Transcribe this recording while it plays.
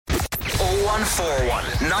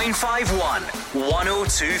0141 951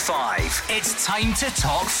 1025. It's time to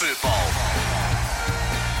talk football.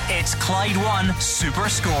 It's Clyde One Super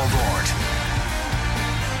Scoreboard.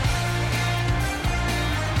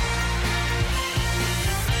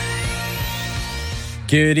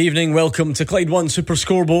 Good evening, welcome to Clyde One Super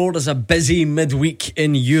Scoreboard. As a busy midweek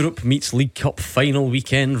in Europe meets League Cup final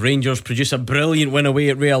weekend, Rangers produce a brilliant win away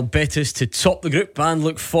at Real Betis to top the group and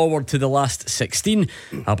look forward to the last 16.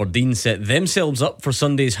 Aberdeen set themselves up for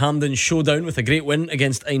Sunday's Hampden showdown with a great win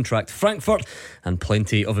against Eintracht Frankfurt, and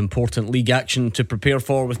plenty of important league action to prepare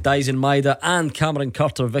for with Dyson Maeda and Cameron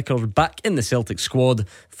Carter-Vickers back in the Celtic squad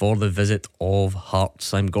for the visit of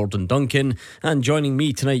Hearts. I'm Gordon Duncan, and joining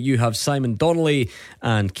me tonight you have Simon Donnelly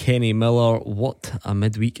and Kenny Miller. What a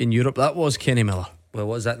midweek in Europe that was, Kenny Miller. Well,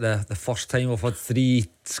 was that the first time we've had three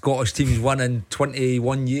Scottish teams win in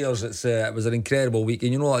 21 years? It was an incredible week,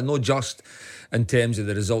 and not just in terms of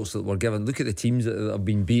the results that were given. Look at the teams that have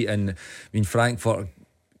been beaten. I mean, Frankfurt,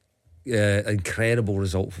 incredible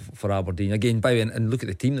result for Aberdeen again. By the way, and look at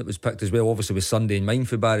the team that was picked as well. Obviously with Sunday in mind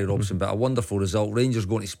for Barry Robson, but a wonderful result. Rangers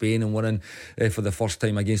going to Spain and winning for the first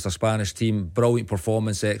time against a Spanish team. Brilliant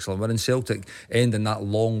performance, excellent winning. Celtic ending that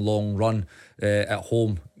long run at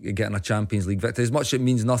home, getting a Champions League victory. As much as it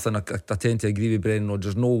means nothing, I tend to agree with Brendan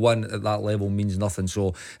Rodgers. No win at that level means nothing.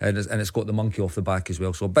 So and it's got the monkey off the back as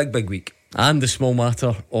well. So big week. And the small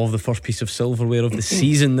matter of the first piece of silverware of the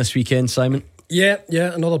season this weekend, Simon. Yeah,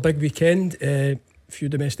 another big weekend. A few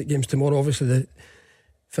domestic games tomorrow. Obviously the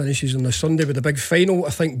finishes on the Sunday with a big final. I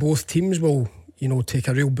think both teams will take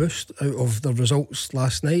a real boost out of their results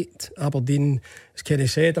last night. Aberdeen, as Kenny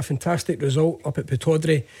said, a fantastic result up at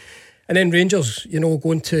Pittodrie, and then Rangers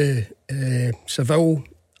going to Seville,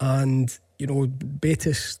 and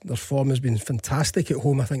Betis, their form has been fantastic at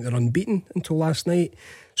home. I think they're unbeaten until last night,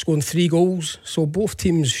 scoring 3 goals. So both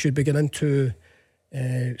teams should be getting into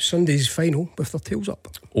Sunday's final with their tails up.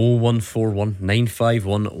 0141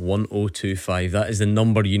 951 1025. That is the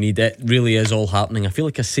number you need. It really is all happening. I feel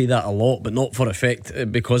like I say that a lot, but not for effect,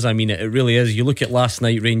 because I mean it. It really is. You look at last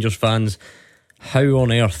night, Rangers fans, how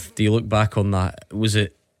on earth do you look back on that? Was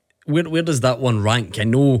it where does that one rank? I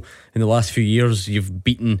know in the last few years you've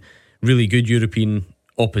beaten really good European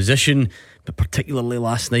opposition, but particularly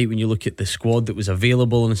last night when you look at the squad that was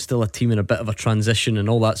available and still a team in a bit of a transition and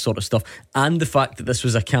all that sort of stuff, and the fact that this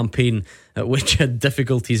was a campaign which had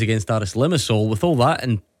difficulties against Aris Limassol, with all that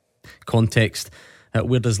in context,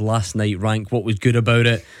 where does last night rank? What was good about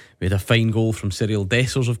it? We had a fine goal from Cyril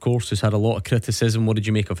Dessers, of course, who's had a lot of criticism. What did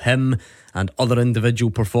you make of him and other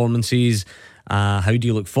individual performances? How do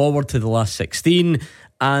you look forward to the last 16?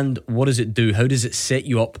 And what does it do? How does it set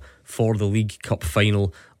you up for the League Cup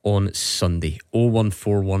final on Sunday?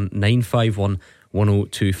 0141 951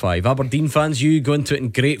 1025. Aberdeen fans, you go into it in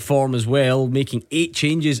great form as well, making 8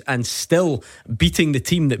 changes and still beating the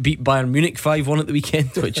team that beat Bayern Munich 5-1 at the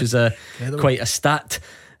weekend, which is quite a stat.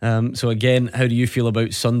 So again, how do you feel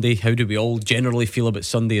about Sunday? How do we all generally feel about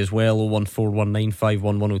Sunday as well? 0141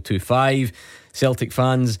 951 1025. Celtic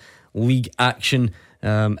fans, league action.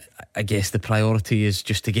 I guess the priority is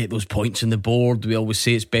just to get those points on the board. We always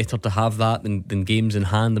say it's better to have that than games in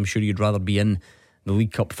hand. I'm sure you'd rather be in the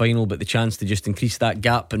League Cup final, but the chance to just increase that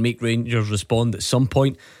gap and make Rangers respond at some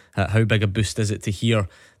point, how big a boost is it to hear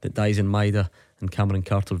that Dyson Maeda and Cameron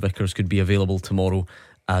Carter-Vickers could be available tomorrow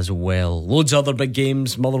as well? Loads of other big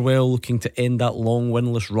games. Motherwell looking to end that long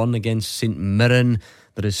winless run against St Mirren.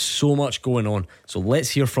 There is so much going on, so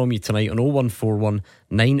let's hear from you tonight on 0141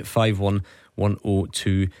 951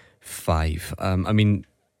 1025. I mean,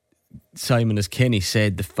 Simon, as Kenny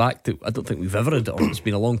said, the fact that I don't think we've ever had it, or it's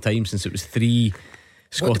been a long time since it was 3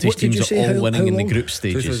 Scottish teams are all winning in the group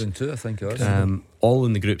stages. 2002, I think it was. All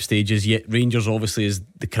in the group stages. Yet Rangers obviously is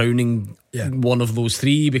the crowning one of those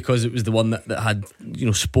 3, because it was the one that had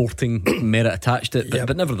sporting merit attached to it.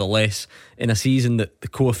 But nevertheless, in a season that the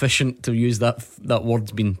coefficient, to use that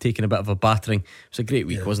word's been taking a bit of a battering, it was a great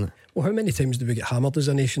week, wasn't it? Well, how many times do we get hammered as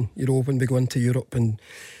a nation? When we go into Europe, and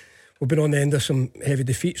we've been on the end of some heavy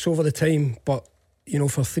defeats over the time, but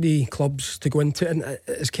for 3 clubs to go into it, and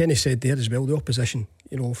as Kenny said there as well, the opposition,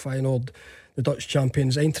 Feyenoord, the Dutch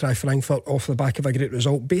champions, Eintracht Frankfurt off the back of a great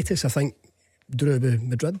result. Betis, I think, drew with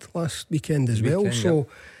Madrid last weekend as well. So,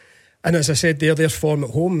 and as I said there, their form at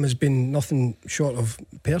home has been nothing short of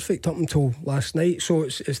perfect up until last night. So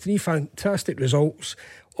it's 3 fantastic results.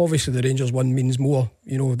 Obviously the Rangers one means more.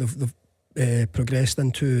 They've progressed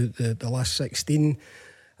into the last 16.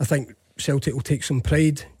 I think Celtic will take some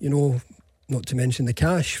pride, not to mention the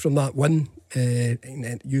cash from that win.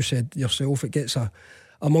 You said yourself, it gets a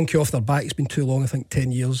a monkey off their back. It's been too long, I think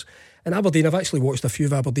 10 years. And Aberdeen, I've actually watched a few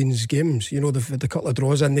of Aberdeen's games. You know, they've had a couple of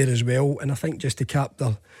draws in there as well, and I think just to cap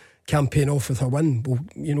their campaign off with a win will,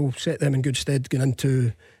 you know, set them in good stead going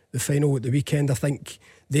into the final at the weekend. I think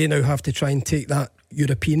they now have to try and take that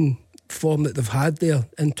European form that they've had there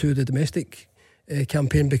into the domestic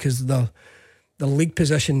campaign, because the league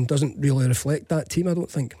position doesn't really reflect that team, I don't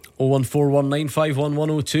think.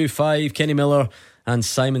 01419511025. Kenny Miller and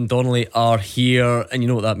Simon Donnelly are here, and you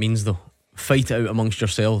know what that means though. Fight it out amongst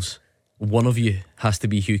yourselves. One of you has to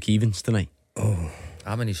be Hugh Keevins tonight.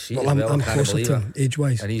 I'm in his seat. Well, I'm closer to him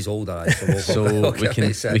age-wise, and he's older. So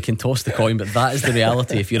we can toss the coin, but that is the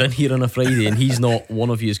reality. If you're in here on a Friday and he's not,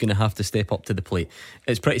 one of you is going to have to step up to the plate.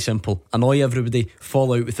 It's pretty simple. Annoy everybody,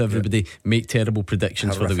 fall out with everybody, make terrible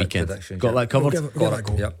predictions for the weekend. Got that covered? Got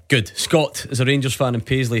it. Yep. Good. Scott is a Rangers fan in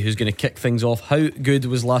Paisley who's going to kick things off. How good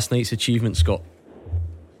was last night's achievement, Scott?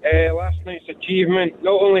 Last night's achievement,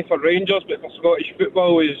 not only for Rangers but for Scottish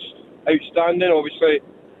football, was outstanding. Obviously,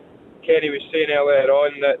 Kenny was saying earlier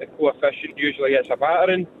on that the coefficient usually gets a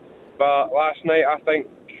battering, but last night I think,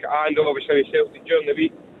 and obviously with Celtic during the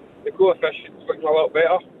week, the coefficient's looking a lot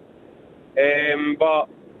better. But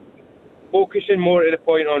focusing more to the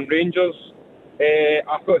point on Rangers,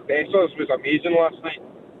 I thought Dessers was amazing last night,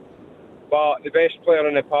 but the best player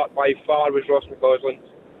in the park by far was Ross McCausland.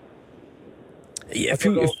 Yeah, it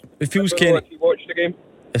feels Kenny. If you watched the game.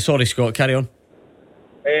 Sorry, Scott, carry on.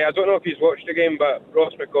 I don't know if he's watched the game, but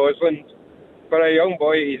Ross McCausland, for a young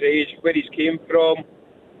boy his age, where he's came from,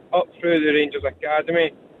 up through the Rangers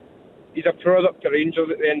Academy, he's a product of Rangers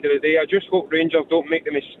at the end of the day. I just hope Rangers don't make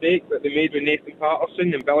the mistake that they made with Nathan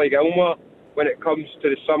Patterson and Billy Gilmour when it comes to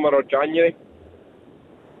the summer or January.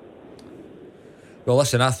 Well,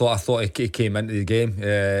 listen, I thought he came into the game.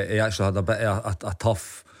 He actually had a bit of a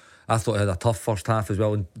tough. I thought he had a tough first half as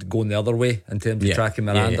well, and going the other way in terms of tracking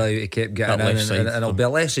Miranda out. He kept getting in, and it'll be a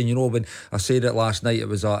lesson, you know. When I said it last night,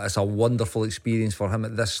 it's a wonderful experience for him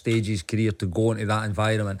at this stage of his career to go into that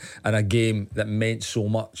environment and a game that meant so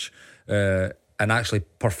much, and actually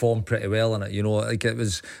perform pretty well in it. You know, like it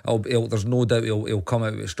was. There's no doubt he'll come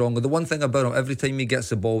out of it stronger. The one thing about him, every time he gets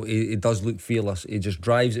the ball, he does look fearless. He just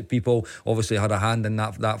drives at people. Obviously, had a hand in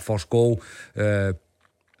that first goal.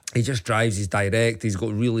 He just drives, he's direct, he's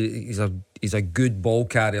a good ball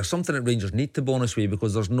carrier, something that Rangers need, to be honest with you,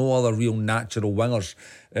 because there's no other real natural wingers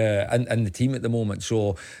in the team at the moment.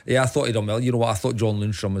 So yeah, I thought he'd done well. You know what, I thought John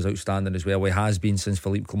Lundstrom was outstanding as well. He has been since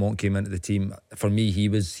Philippe Clement came into the team. For me, he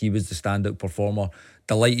was the standout performer.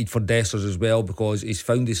 Delighted for Dessers as well, because he's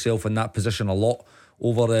found himself in that position a lot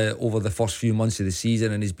over the first few months of the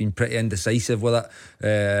season, and he's been pretty indecisive with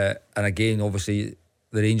it. And again, obviously,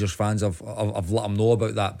 the Rangers fans have let him know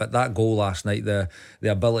about that. But that goal last night, the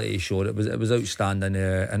ability he showed, it was outstanding,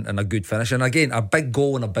 and a good finish. And again, a big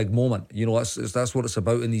goal and a big moment. You know, that's what it's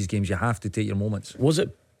about in these games. You have to take your moments. Was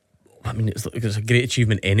it? I mean, it's a great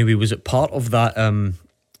achievement anyway. Was it part of that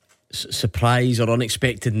surprise or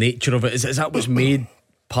unexpected nature of it? Is that what's made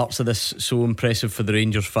parts of this so impressive for the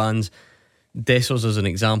Rangers fans? Dessers as an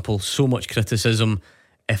example, so much criticism.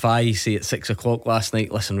 If I say at 6 o'clock last night,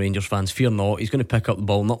 listen, Rangers fans, fear not, he's going to pick up the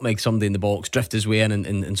ball, nutmeg somebody in the box, drift his way in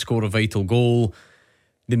and score a vital goal,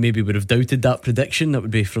 they maybe would have doubted that prediction. That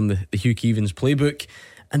would be from the Hugh Keevins playbook.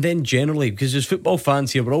 And then generally, because as football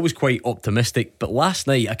fans here, we're always quite optimistic, but last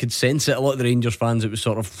night I could sense it. A lot of the Rangers fans, it was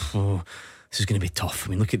sort of, this is going to be tough.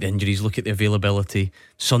 I mean, look at the injuries, look at the availability.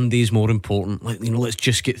 Sunday's more important. Let's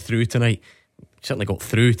just get through tonight. Certainly got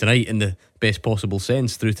through tonight in the best possible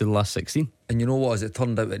sense, through to the last 16. And you know what, as it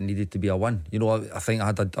turned out, it needed to be a win. You know, I think I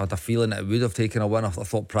had a feeling that it would have taken a win. I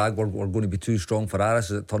thought Prague were going to be too strong for Aris,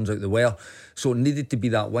 as it turns out they were. So it needed to be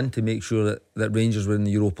that win to make sure that Rangers were in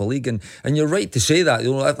the Europa League. And you're right to say that.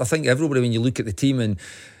 You know, I think everybody, when you look at the team and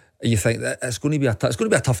you think that it's going to be a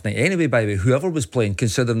tough night anyway, by the way, whoever was playing,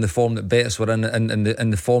 considering the form that Betis were in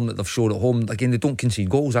and the form that they've showed at home. Again, they don't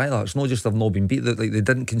concede goals either. It's not just they've not been beat, they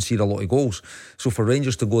didn't concede a lot of goals. So for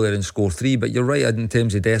Rangers to go there and score 3, but you're right in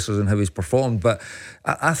terms of Dessers and how he's performed. But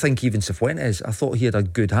I think even Cifuentes, I thought he had a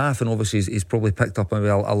good half, and obviously he's probably picked up maybe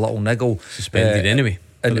a little niggle. Suspended anyway.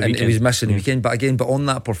 And he was missing the weekend. But on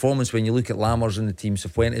that performance, when you look at Lammers in the team,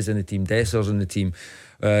 Cifuentes in the team, Dessers in the team,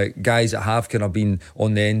 guys that have kind of been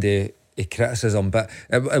on the end of criticism, but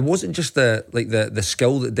it wasn't just the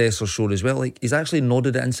skill that Dessers showed as well. Like, he's actually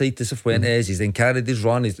nodded it inside to Cifuentes. He's then carried his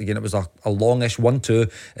run. It was a longish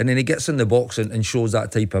 1-2, and then he gets in the box and shows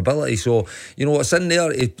that type of ability. So it's in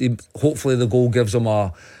there. Hopefully the goal gives him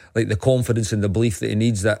the confidence and the belief that he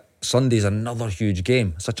needs, that Sunday's another huge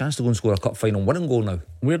game. It's a chance to go and score a cup final winning goal now.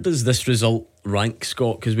 Where does this result rank,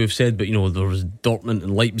 Scott? Because we've said, but there was Dortmund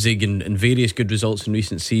and Leipzig and various good results in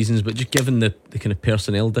recent seasons, but just given the kind of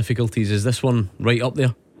personnel difficulties, is this one right up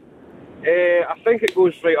there? I think it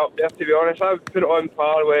goes right up there, to be honest. I would put it on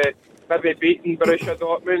par with maybe beating Borussia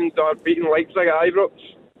Dortmund or beating Leipzig at Ibrox.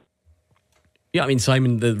 Yeah, I mean,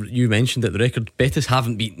 Simon, you mentioned that the record, Betis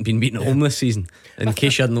haven't been beaten at home this season. In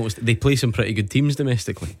case you hadn't noticed, they play some pretty good teams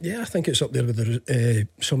domestically. Yeah, I think it's up there with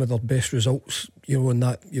some of their best results, in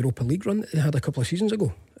that Europa League run they had a couple of seasons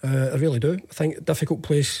ago. I really do. I think a difficult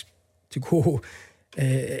place to go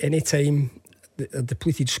any time, a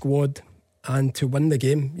depleted squad, and to win the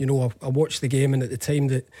game. I watched the game, and at the time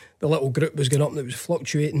the little group was going up and it was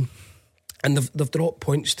fluctuating, and they've dropped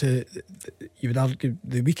points to, you would argue,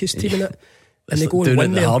 the weakest team in it. And they go and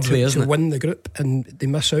win there to win the group, and they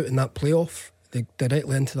miss out in that playoff. They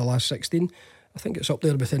directly into the last 16. I think it's up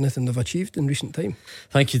there with anything they've achieved in recent time.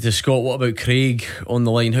 Thank you to Scott. What about Craig on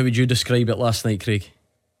the line? How would you describe it last night, Craig?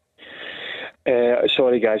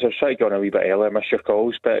 Sorry guys, I was trying to get on a wee bit earlier, I missed your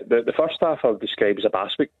calls, but the first half I would describe as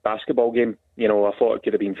a basketball game. I thought it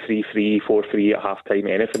could have been 3-3, 4-3 at half time,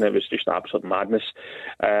 anything. It was just absolute madness.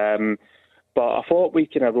 But I thought we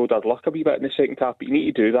kind of rode our luck a wee bit in the second half. But you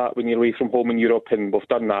need to do that when you're away from home in Europe, and we've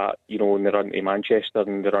done that, in the run to Manchester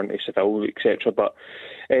and the run to Seville, etc. But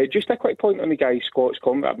just a quick point on the guy Scott's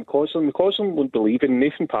comment about McCausland. McCausland won't believe in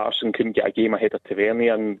Nathan Patterson couldn't get a game ahead of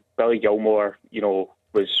Tavernier, and Billy Gilmore,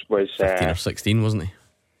 was 15 or 16, wasn't he?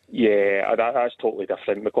 Yeah, that's totally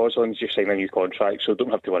different. McCausland's just signed a new contract, so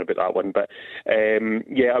don't have to worry about that one. But I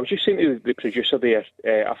was just saying to the producer there,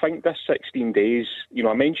 I think this 16 days,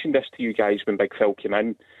 I mentioned this to you guys when Big Phil came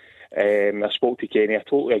in. I spoke to Kenny, I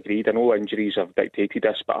totally agreed. I know injuries have dictated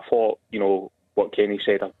this, but I thought, what Kenny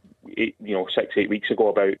said 6-8 weeks ago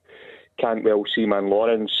about Cantwell, Seaman,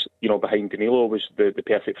 Lawrence, behind Danilo was the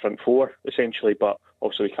perfect front four, essentially. But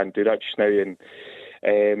also we can't do that just now. And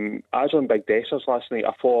as on Big Dessers last night,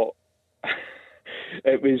 I thought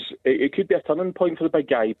it could be a turning point for the big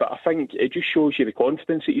guy, but I think it just shows you the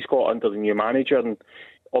confidence that he's got under the new manager. And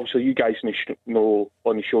obviously you guys know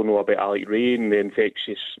on the show about Alec Ray and the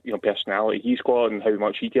infectious personality he's got and how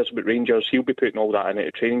much he cares about Rangers. He'll be putting all that in at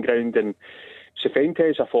the training ground. And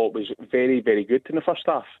Cifuentes, I thought, was very, very good in the first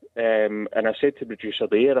half. And I said to the producer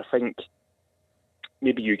there, I think,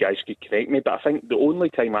 maybe you guys could correct me, but I think the only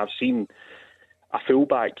time I've seen a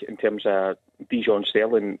fullback in terms of Dijon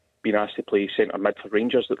Sterling being asked to play centre mid for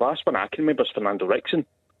Rangers, the last one I can remember is Fernando Rickson.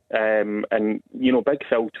 And Big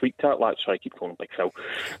Phil tweaked that. Sorry, I keep calling him Big Phil.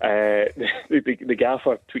 The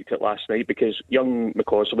gaffer tweaked it last night because young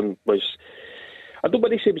McCausland was, I don't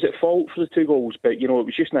want to say he was at fault for the 2 goals, but it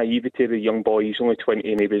was just naivety of the young boy. He's only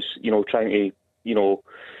 20 and he was trying to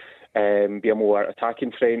be a more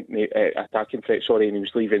attacking threat, and he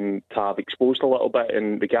was leaving Tab exposed a little bit,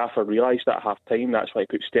 and the gaffer realised that at half time. That's why he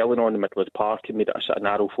put Sterling on in the middle of the park and made it a sort of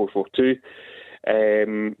narrow 4-4-2.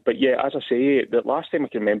 But yeah, as I say, the last time I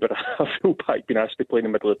can remember a fullback being asked to play in the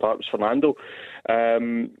middle of the park was Fernando.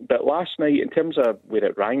 But last night, in terms of where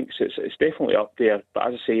it ranks, it's definitely up there. But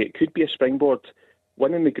as I say, it could be a springboard.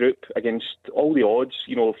 Winning the group against all the odds,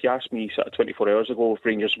 if you asked me sort of 24 hours ago if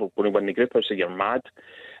Rangers were going to win the group, I'd say you're mad.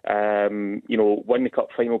 Win the cup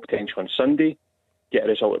final potential on Sunday, get a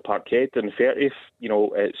result at Parkhead on the 30th.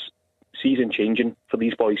 It's season changing for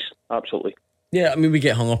these boys, absolutely. Yeah, I mean, we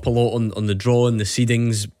get hung up a lot on the draw and the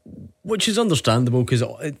seedings, which is understandable because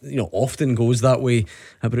it often goes that way.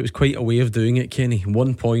 But it was quite a way of doing it, Kenny.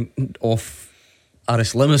 1 point off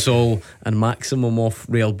Aris Limassol and maximum off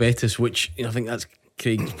Real Betis, which I think that's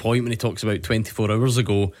Craig's point when he talks about 24 hours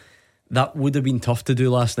ago. That would have been tough to do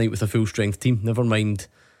last night with a full strength team. Never mind,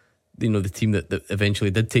 the team that eventually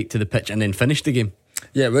did take to the pitch and then finished the game.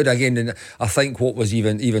 Yeah, it would again. And I think what was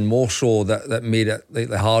even more so that made it like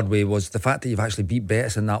the hard way was the fact that you've actually beat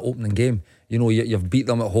Betis in that opening game. You've beat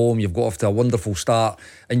them at home, you've got off to a wonderful start,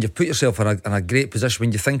 and you've put yourself in a great position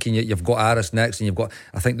when you're thinking you've got Aris next, and you've got,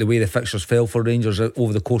 I think the way the fixtures fell for Rangers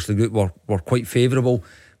over the course of the group were quite favourable.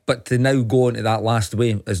 But to now go into that last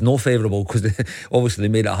way is not favourable because obviously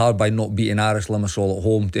they made it hard by not beating Aris Limassol at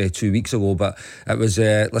home 2 weeks ago. But it was,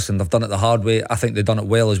 listen, they've done it the hard way. I think they've done it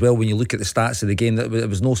well as well. When you look at the stats of the game, it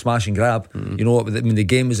was no smash and grab. The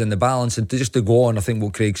game was in the balance. And just to go on, I think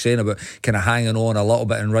what Craig's saying about kind of hanging on a little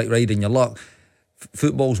bit and riding your luck.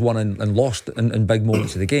 Football's won and lost in big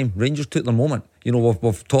moments of the game. Rangers took their moment. You know,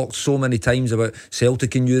 we've talked so many times about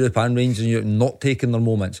Celtic in Europe and Rangers in Europe not taking their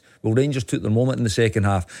moments. Well, Rangers took their moment in the second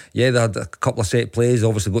half. Yeah, they had a couple of set plays,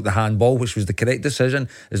 obviously got the handball, which was the correct decision,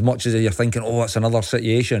 as much as you're thinking, oh, it's another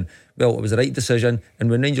situation. Well, it was the right decision, and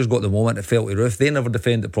when Rangers got the moment, it fell to the roof. They never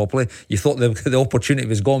defended it properly. You thought the opportunity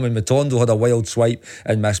was gone when Matondo had a wild swipe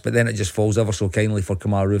and missed, but then it just falls ever so kindly for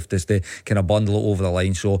Kemar Roof to kind of bundle it over the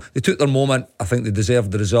line. So they took their moment. I think they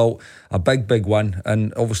deserved the result. A big win,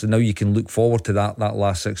 and obviously now you can look forward to that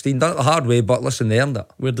last 16. Done it the hard way, but listen, they earned it.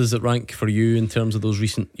 Where does it rank for you in terms of those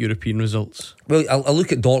recent European results? Well, I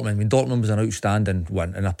look at Dortmund. I mean, Dortmund was an outstanding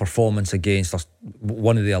win and a performance against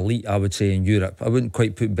one of the elite, I would say, in Europe. I wouldn't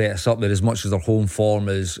quite put Betis up there as much as their home form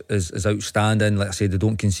is outstanding. Like I said, they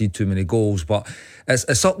don't concede too many goals, but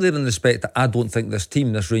it's up there in respect that I don't think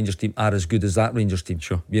this Rangers team, are as good as that Rangers team.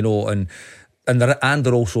 Sure. You know, and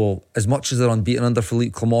they're also, as much as they're unbeaten under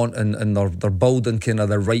Philippe Clement and they're building kind of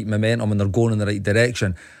the right momentum and they're going in the right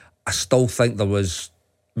direction, I still think there was.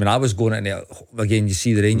 I mean, I was going into it, again, you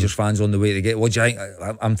see the Rangers fans on the way to get, what do you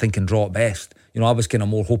think? I'm thinking draw at best. You know, I was kind of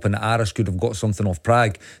more hoping that Aris could have got something off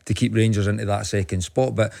Prague to keep Rangers into that second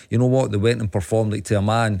spot. But you know what? They went and performed like to a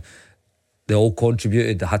man. They all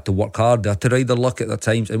contributed. They had to work hard. They had to ride their luck at their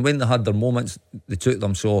times. And when they had their moments, they took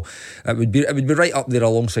them. So it would be right up there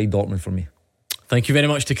alongside Dortmund for me. Thank you very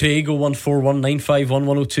much to Craig. 0141 951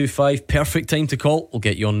 1025. Perfect time to call. We'll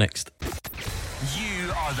get you on next.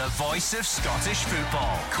 The voice of Scottish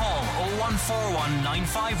football. Call 0141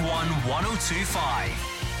 951 1025.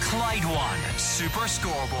 Clyde 1 Super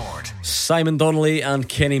Scoreboard. Simon Donnelly and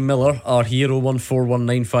Kenny Miller are here. 0141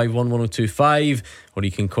 951 1025. Or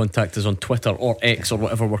you can contact us on Twitter or X or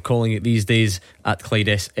whatever we're calling it these days at Clyde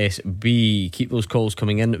SSB. Keep those calls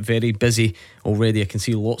coming in. Very busy already. I can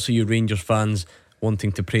see lots of you Rangers fans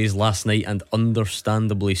wanting to praise last night, and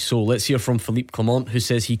understandably so. Let's hear from Philippe Clement, who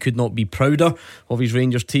says he could not be prouder of his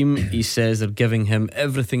Rangers team. He says they're giving him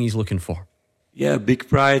everything he's looking for. Yeah, big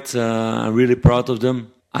pride. I'm really proud of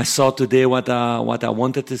them. I saw today what I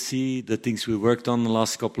wanted to see, the things we worked on the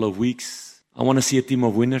last couple of weeks. I want to see a team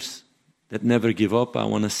of winners that never give up. I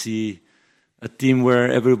want to see a team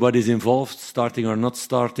where everybody's involved, starting or not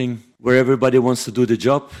starting, where everybody wants to do the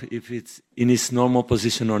job, if it's in his normal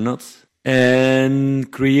position or not.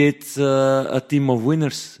 And create a team of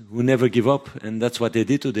winners who never give up, and that's what they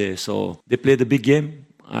did today. So they played a big game.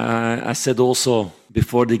 I said also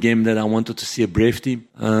before the game that I wanted to see a brave team,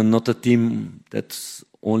 not a team that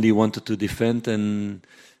only wanted to defend and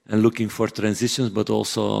looking for transitions, but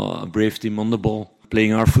also a brave team on the ball,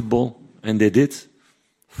 playing our football, and they did.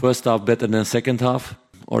 First half better than second half,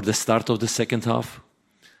 or the start of the second half,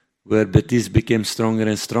 where Betis became stronger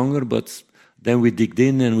and stronger, but then we digged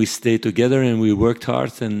in and we stayed together and we worked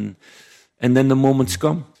hard, and then the moments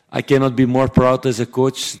come. I cannot be more proud as a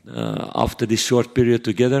coach after this short period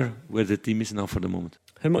together where the team is now for the moment.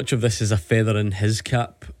 How much of this is a feather in his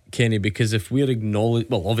cap, Kenny? Because if we're acknowledging,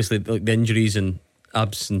 well, obviously the injuries and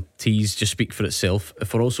absentees just speak for itself.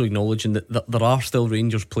 If we're also acknowledging that there are still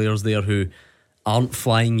Rangers players there who aren't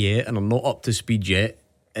flying yet and are not up to speed yet,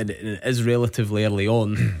 and it is relatively early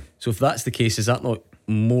on. So if that's the case, is that not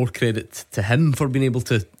more credit to him for being able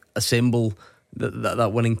to assemble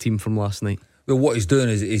that winning team from last night? Well, what he's doing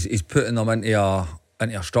is he's putting them into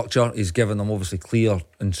a structure. He's giving them obviously clear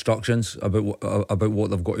instructions about what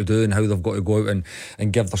they've got to do and how they've got to go out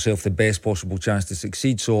and give themselves the best possible chance to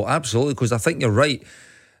succeed. So absolutely, because I think you're right.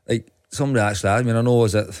 Like somebody actually, I mean, I know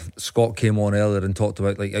that Scott came on earlier and talked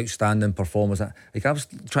about like outstanding performance. Like I was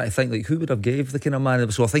trying to think like who would have gave the kind of man.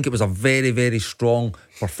 So I think it was a very, very strong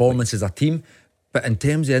performance as a team. But in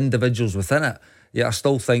terms of individuals within it, yeah, I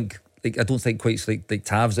still think, like, I don't think quite like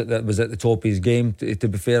Tavs that was at the top of his game. To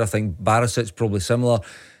be fair, I think Barisic's probably similar.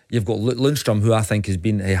 You've got Lundstrom, who I think has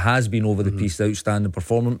been over the piece, outstanding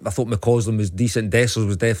performance. I thought McCausland was decent. Dessers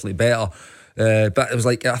was definitely better. But it was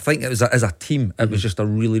like, I think it was as a team, it was just a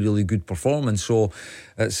really, really good performance. So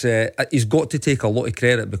it's he's got to take a lot of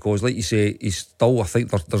credit because, like you say, he's still, I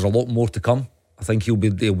think there's a lot more to come. I think he'll be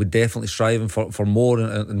definitely striving for more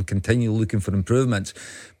and continue looking for improvements.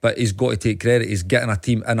 But he's got to take credit. He's getting a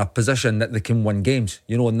team in a position that they can win games,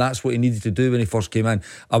 you know, and that's what he needed to do when he first came in.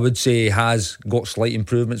 I would say he has got slight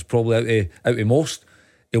improvements probably out of most.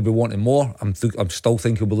 He'll be wanting more. I'm still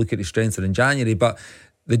think he'll be looking to strengthen in January. But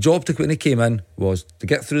the job when he came in was to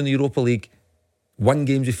get through in the Europa League, win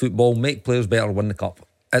games of football, make players better, win the cup.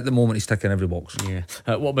 At the moment, he's ticking every box. Yeah.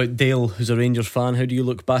 What about Dale, who's a Rangers fan? How do you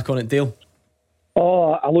look back on it, Dale?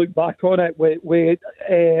 Oh, I look back on it with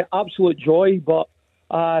absolute joy, but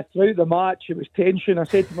throughout the match it was tension. I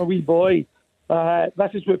said to my wee boy,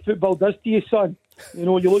 this is what football does to you, son. You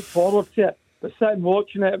know, you look forward to it, but sitting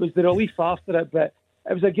watching it, it was the relief after it. But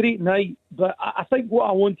it was a great night. But I think what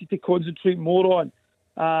I wanted to concentrate more on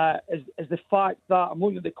is the fact that I'm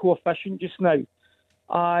looking at the coefficient just now,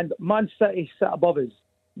 and Man City sit above us,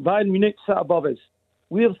 Bayern Munich sit above us.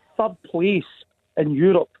 We're third place in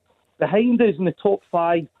Europe. Behind us in the top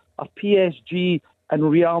 5 are PSG and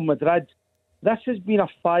Real Madrid. This has been a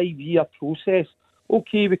 5-year process.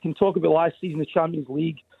 Okay, we can talk about last season, the Champions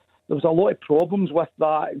League. There was a lot of problems with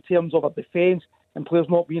that in terms of our defence and players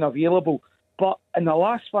not being available. But in the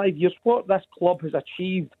last 5 years, what this club has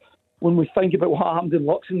achieved, when we think about what happened in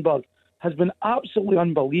Luxembourg, has been absolutely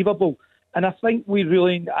unbelievable. And I think we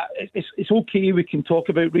really, it's okay, we can talk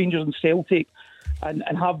about Rangers and Celtic and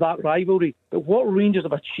have that rivalry. But what Rangers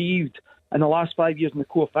have achieved in the last 5 years in the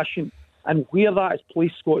coefficient and where that has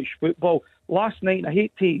placed Scottish football. Last night, and I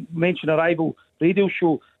hate to mention a rival radio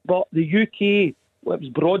show, but the UK, it was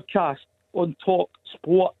broadcast on Talk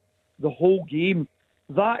Sport the whole game.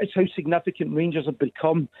 That is how significant Rangers have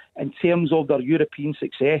become in terms of their European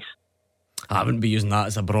success. I wouldn't be using that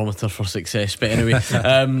as a barometer for success, but anyway,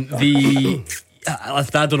 I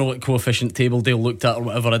don't know what coefficient table Dale looked at or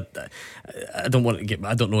whatever. I don't want to get.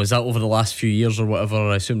 I don't know. Is that over the last few years or whatever?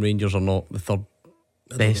 I assume Rangers are not the third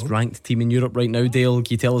best ranked team in Europe right now. Dale, can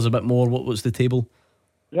you tell us a bit more? What's the table?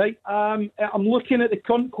 Right, I'm looking at the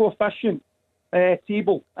current coefficient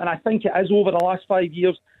table, and I think it is over the last 5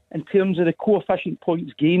 years in terms of the coefficient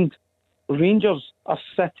points gained. Rangers are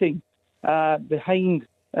sitting behind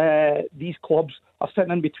these clubs, are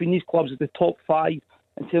sitting in between these clubs as the top 5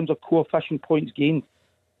 in terms of coefficient points gained.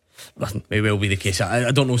 That may well be the case.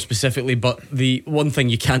 I don't know specifically, but the one thing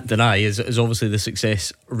you can't deny is obviously the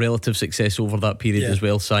success, relative success over that period as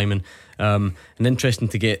well, Simon. And interesting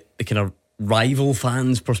to get the kind of rival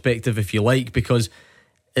fans' perspective, if you like, because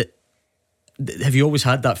have you always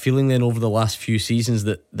had that feeling then over the last few seasons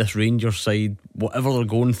that this Rangers side, whatever they're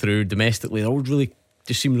going through domestically, they all really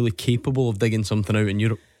just seem really capable of digging something out in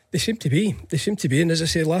Europe? They seem to be, and as I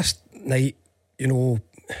said last night, you know,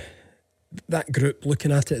 that group,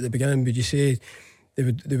 looking at it at the beginning, would you say they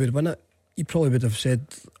would win it? You probably would have said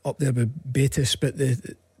up there with Betis, but they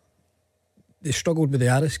struggled with the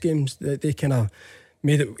Aris games. They kind of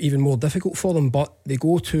made it even more difficult for them, but they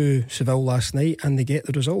go to Seville last night and they get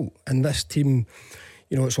the result. And this team,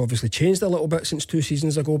 you know, it's obviously changed a little bit since 2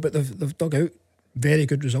 seasons ago, but they've dug out very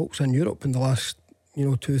good results in Europe in the last,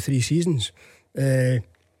 2-3 seasons.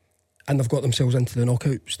 And they've got themselves into the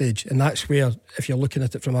knockout stage. And that's where, if you're looking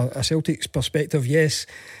at it from a Celtic's perspective, yes,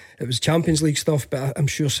 it was Champions League stuff, but I'm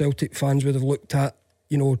sure Celtic fans would have looked at,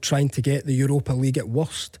 trying to get the Europa League at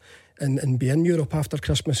worst and be in Europe after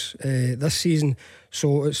Christmas this season.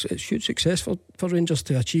 So it's huge success for Rangers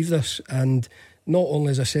to achieve this. And not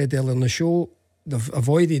only, as I said earlier in the show, they've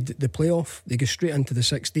avoided the playoff, they go straight into the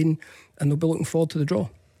 16, and they'll be looking forward to the draw.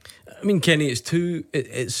 I mean, Kenny,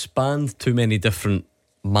 it's spanned too many different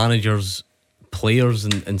managers, players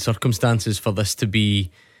and circumstances for this to be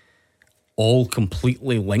all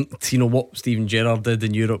completely linked. What Steven Gerrard did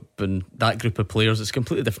in Europe and that group of players, it's a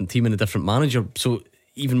completely different team and a different manager. So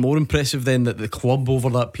even more impressive then that the club over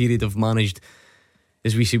that period have managed,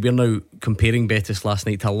 as we see, we're now comparing Betis last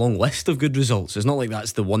night to a long list of good results. It's not like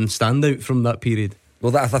that's the one standout from that period.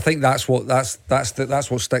 Well, I think that's what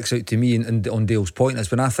sticks out to me. And on Dale's point is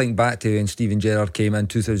when I think back to when Steven Gerrard came in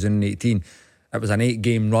 2018, it was an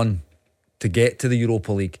 8-game run to get to the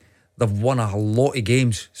Europa League. They've won a lot of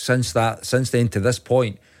games since then to this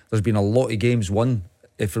point. There's been a lot of games won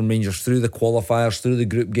from Rangers through the qualifiers, through the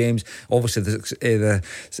group games. Obviously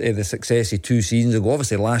the success of 2 seasons ago.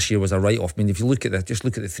 Obviously last year was a write-off. I mean, if you look at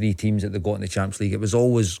the 3 teams that they got in the Champions League, it was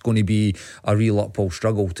always going to be a real uphill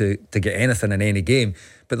struggle to get anything in any game.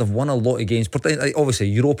 But they've won a lot of games. Obviously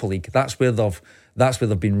Europa League, that's where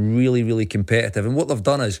they've been really, really competitive. And what they've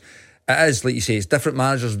done is, it is, like you say, it's different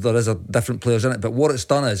managers, there is different players in it, but what it's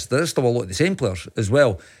done is there is still a lot of the same players as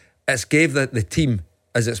well. It's gave the team,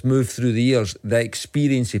 as it's moved through the years, the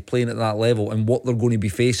experience of playing at that level and what they're going to be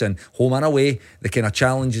facing home and away, the kind of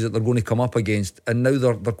challenges that they're going to come up against, and now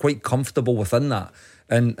they're quite comfortable within that.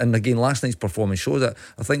 And again, last night's performance shows it.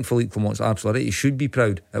 I think Philippe Clement's absolutely right. He should be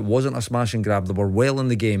proud. It wasn't a smash and grab. They were well in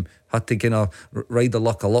the game, had to kind of ride the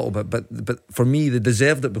luck a little bit, but for me they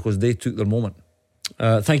deserved it because they took their moment.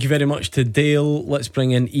 Thank you very much to Dale. Let's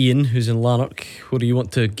bring in Ian, who's in Lanark. What do you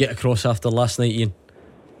want to get across after last night, Ian?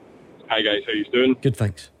 Hi guys, how you doing? Good,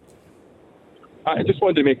 thanks. I just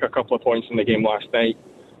wanted to make a couple of points in the game last night.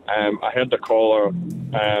 I heard the caller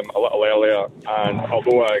a little earlier, and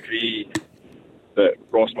although I agree that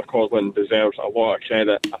Ross McCausland deserves a lot of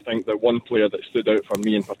credit, I think the one player that stood out for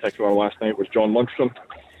me in particular last night was John Lundstram.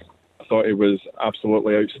 I thought he was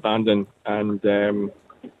absolutely outstanding, and the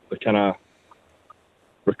kind of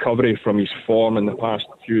recovery from his form in the past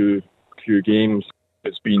few games,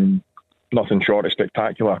 it's been nothing short of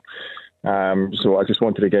spectacular. So I just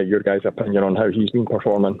wanted to get your guys' opinion on how he's been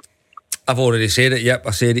performing. I've already said it. Yep,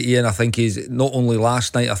 I said it, Ian. I think he's not only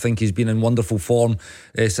last night, I think he's been in wonderful form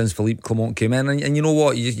since Philippe Clement came in. And you know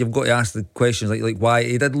what? You've got to ask the questions like why.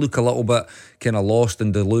 He did look a little bit kind of lost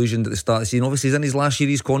and delusioned at the start of the season. Obviously, he's in his last year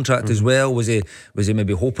of his contract as well. Was he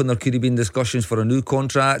maybe hoping there could have been discussions for a new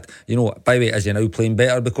contract? You know, by the way, is he now playing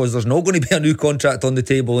better because there's not going to be a new contract on the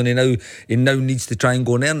table, and he now needs to try and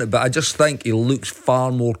go and earn it? But I just think he looks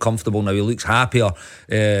far more comfortable now. He looks happier.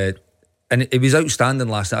 And it was outstanding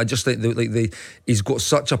last night. I just think he's got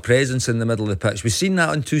such a presence in the middle of the pitch. We've seen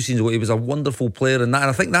that in 2 seasons ago. He was a wonderful player in that, and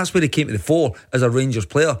I think that's where he came to the fore as a Rangers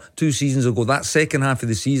player 2 seasons ago. That second half of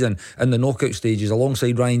the season in the knockout stages,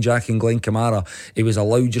 alongside Ryan Jack and Glenn Kamara, he was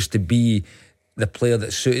allowed just to be the player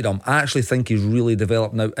that suited him. I actually think he's really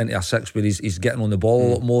developed now into a six where he's getting on the ball a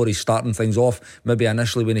lot more. He's starting things off. Maybe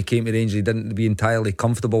initially when he came to Rangers he didn't be entirely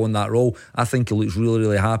comfortable in that role. I think he looks really,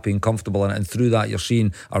 really happy and comfortable in it, and through that you're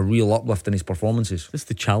seeing a real uplift in his performances. It's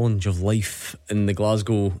the challenge of life in the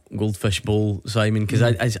Glasgow Goldfish Bowl, Simon, because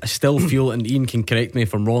I still feel, and Ian can correct me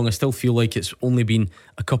if I'm wrong, I still feel like it's only been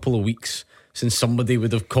a couple of weeks since somebody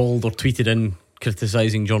would have called or tweeted in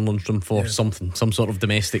criticising John Lundstram for some sort of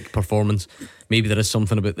domestic performance. Maybe there is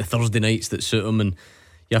something about the Thursday nights that suit him, and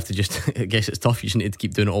you have to just I guess it's tough. You just need to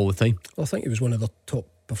keep doing it all the time. Well, I think he was one of the top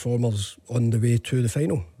performers on the way to the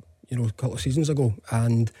final, a couple of seasons ago,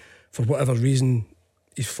 and for whatever reason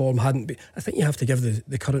his form hadn't been. I think you have to give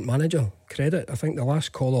the current manager credit. I think the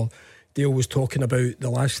last caller, Dale, was talking about the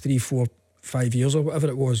last 3, 4, 5 years or whatever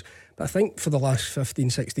it was, but I think for the last 15,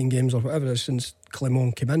 16 games or whatever it is since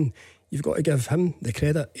Clement came in, you've got to give him the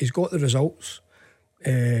credit. He's got the results.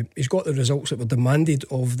 He's got the results that were demanded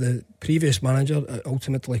of the previous manager. It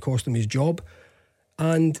ultimately cost him his job.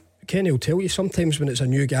 And Kenny will tell you, sometimes when it's a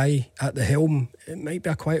new guy at the helm, it might be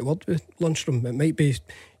a quiet word with Lundstram. It might be,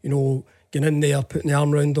 getting in there, putting the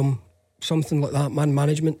arm around him, something like that, man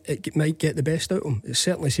management. It might get the best out of him. It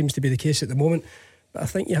certainly seems to be the case at the moment. But I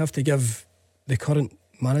think you have to give the current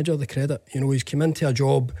manager the credit. He's come into a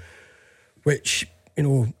job which,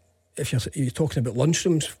 if you're talking about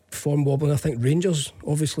Lundstram's form wobbling, I think Rangers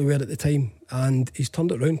obviously were at the time, and he's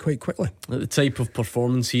turned it around quite quickly. The type of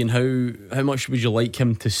performance, Ian, how much would you like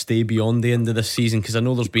him to stay beyond the end of this season? Because I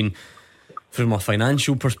know there's been, from a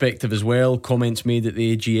financial perspective as well, comments made at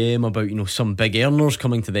the AGM about some big earners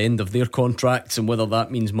coming to the end of their contracts, and whether that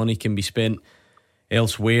means money can be spent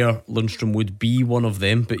elsewhere. Lundstram would be one of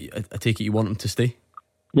them, but I take it you want him to stay?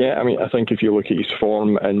 Yeah, I think if you look at his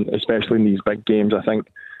form, and especially in these big games, I think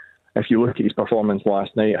if you look at his performance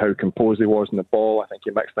last night, how composed he was in the ball, I think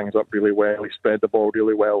he mixed things up really well. He spread the ball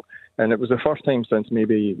really well, and it was the first time since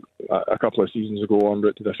maybe a couple of seasons ago en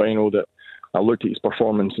route to the final that I looked at his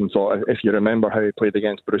performance and thought, if you remember how he played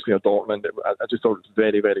against Borussia Dortmund, I just thought it was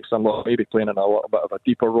very, very similar. Maybe playing in a little bit of a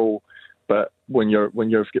deeper role, but when you've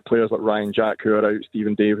got players like Ryan Jack who are out,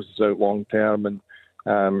 Stephen Davis is out long term, and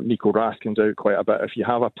Nico Raskin's out quite a bit. If you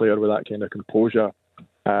have a player with that kind of composure,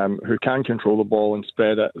 who can control the ball and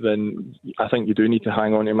spread it, then I think you do need to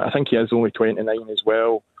hang on to him. I think he is only 29 as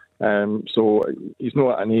well, so he's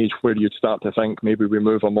not at an age where you'd start to think maybe we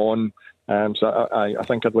move him on. So I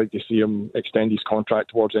think I'd like to see him extend his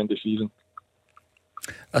contract towards the end of the season.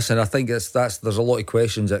 Listen, I think there's a lot of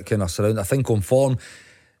questions that kind of surround. I think on form,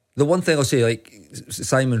 the one thing I'll say, like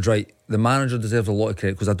Simon's right, the manager deserves a lot of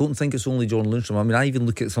credit, because I don't think it's only John Lundstram. I even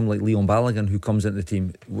look at someone like Leon Balogun, who comes into the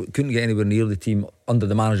team, couldn't get anywhere near the team under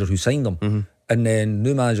the manager who signed him, and then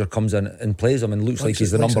new manager comes in and plays him and looks like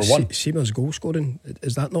he's the number one. Seamer's goal scoring,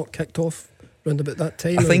 is that not kicked off round about that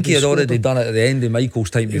time? I think he had already done it at the end of Michael's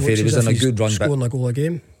time. To be fair, he was in a good run, scoring a goal a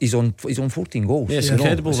game. He's on 14 goals. Yeah, it's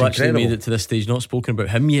incredible. It's actually made it to this stage, not spoken about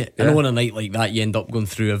him yet. I know on a night like that you end up going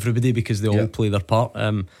through everybody because they all play their part.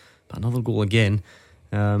 But another goal again.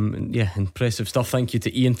 Impressive stuff. Thank you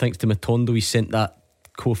to Ian. Thanks to Matondo. He sent that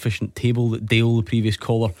coefficient table that Dale, the previous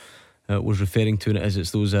caller, was referring to, and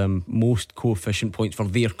it's those most coefficient points for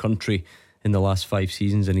their country in the last 5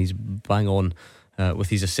 seasons, and he's bang on with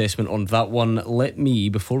his assessment on that one. Let me,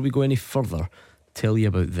 before we go any further, tell you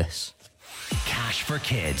about this. Cash for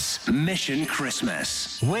Kids Mission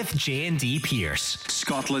Christmas with J&D Pierce,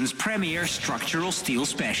 Scotland's premier structural steel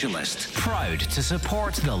specialist, proud to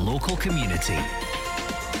support the local community.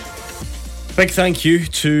 Big thank you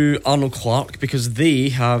to Arnold Clark, because they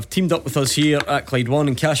have teamed up with us here at Clyde One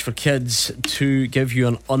and Cash for Kids to give you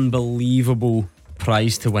an unbelievable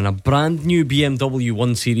prize to win, a brand new BMW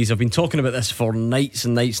 1 Series. I've been talking about this for nights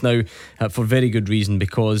and nights now, for very good reason,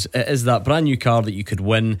 because it is that brand new car that you could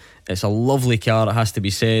win. It's a lovely car, it has to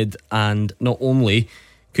be said, and not only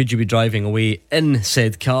could you be driving away in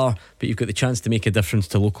said car, but you've got the chance to make a difference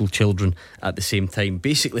to local children at the same time.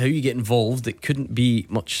 Basically, how you get involved, it couldn't be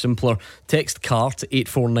much simpler. Text CAR to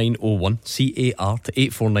 84901, CAR to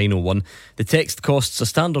 84901. The text costs a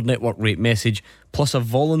standard network rate message plus a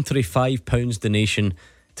voluntary £5 donation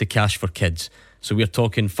to Cash for Kids. So we're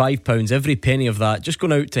talking £5, every penny of that just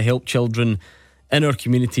going out to help children in our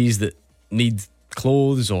communities that need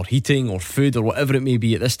clothes or heating or food or whatever it may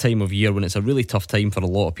be at this time of year when it's a really tough time for a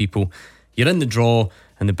lot of people. You're in the draw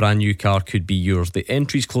and the brand new car could be yours. The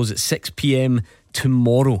entries close at 6 p.m.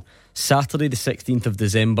 tomorrow, Saturday the 16th of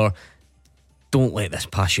December. Don't let this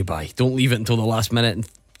pass you by. Don't leave it until the last minute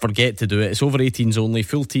and forget to do it. It's over 18s only.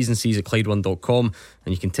 Full T's and C's at Clyde1.com,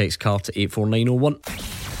 and you can text CAR to 84901.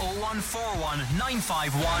 0141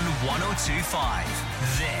 951 1025.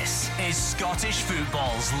 This is Scottish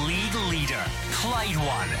football's league leader, Clyde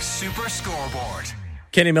 1 Super Scoreboard.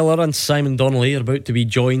 Kenny Miller and Simon Donnelly are about to be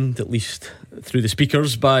joined, at least through the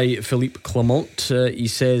speakers, by Philippe Clement. He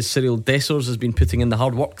says Cyril Dessers has been putting in the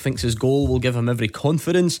hard work, thinks his goal will give him every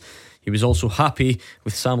confidence. He was also happy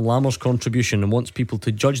with Sam Lammer's contribution and wants people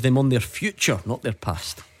to judge them on their future, not their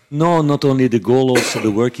past. No, not only the goal, also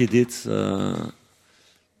the work he did.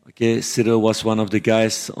 Cyril was one of the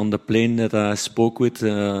guys on the plane that I spoke with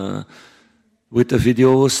the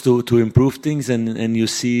videos to improve things, and you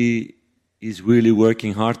see he's really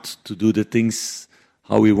working hard to do the things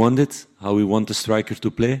how we want it, how we want the striker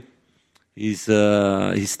to play. He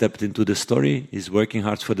stepped into the story, he's working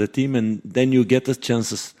hard for the team, and then you get the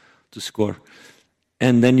chances to score.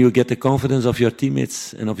 And then you get the confidence of your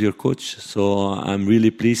teammates and of your coach. So I'm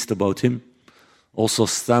really pleased about him. Also,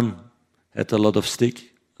 Sam had a lot of stick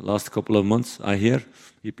the last couple of months, I hear.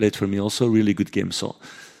 He played for me also, really good game. So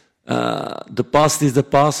the past is the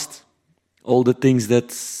past. All the things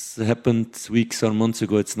that happened weeks or months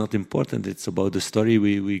ago, it's not important. It's about the story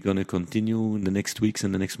we're going to continue in the next weeks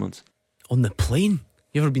and the next months. On the plane?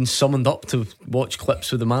 You ever been summoned up to watch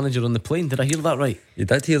clips with the manager on the plane? Did I hear that right? You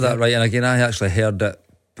did hear that right. And again, I actually heard it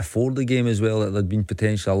before the game as well, that there'd been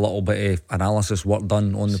potentially a little bit of analysis work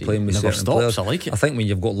done on the plane with certain players. I like it. I think when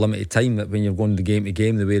you've got limited time, that when you're going to game,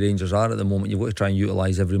 the way Rangers are at the moment, you've got to try and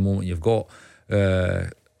utilise every moment you've got.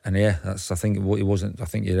 And yeah, that's, I think what he wasn't. I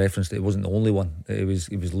think you referenced it. He wasn't the only one. He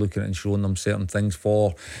was looking at and showing them certain things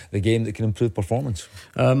for the game that can improve performance.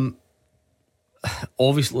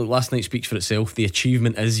 Obviously, last night speaks for itself. The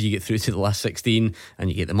achievement is you get through to the last 16 and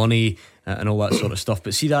you get the money and all that sort of stuff.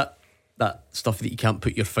 But see that stuff that you can't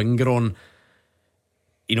put your finger on,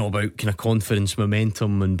 you know, about kind of confidence,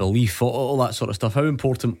 momentum and belief, all that sort of stuff. How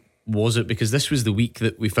important was it? Because this was the week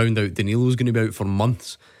that we found out Danilo was going to be out for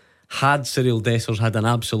months. Had Cyril Dessers had an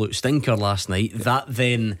absolute stinker last night, that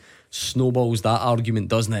then snowballs that argument,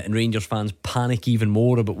 doesn't it? And Rangers fans panic even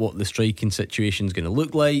more about what the striking situation is going to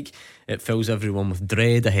look like. It fills everyone with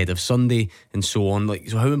dread ahead of Sunday and so on.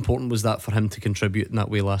 So how important was that for him to contribute in that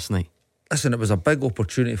way last night? Listen, it was a big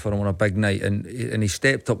opportunity for him on a big night, and he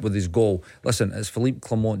stepped up with his goal. Listen, it's Philippe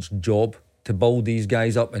Clement's job to build these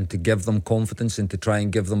guys up and to give them confidence and to try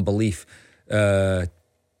and give them belief.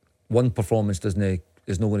 One performance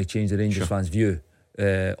is not going to change the Rangers fans' view,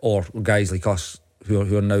 or guys like us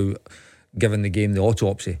who are now giving the game the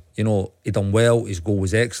autopsy. You know, he done well, his goal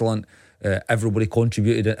was excellent, everybody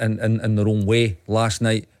contributed in their own way last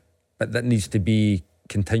night, but that needs to be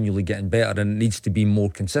continually getting better, and it needs to be more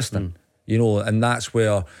consistent. You know, and that's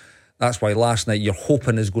why last night you're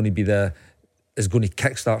hoping is going to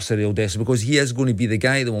kickstart Cyril Dessers, because he is going to be the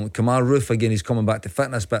guy at the moment. Kamar Roof, again, he's coming back to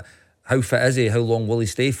fitness, but how fit is he? How long will he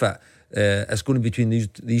stay fit? It's going to be between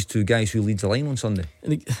these two guys who leads the line on Sunday.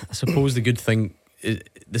 And I suppose the good thing is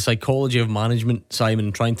the psychology of management,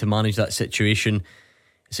 Simon, trying to manage that situation.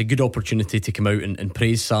 It's a good opportunity to come out and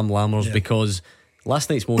praise Sam Lammers, because last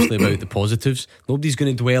night's mostly about the positives. Nobody's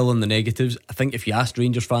going to dwell on the negatives. I think if you asked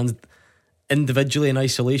Rangers fans individually in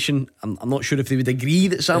isolation, I'm not sure if they would agree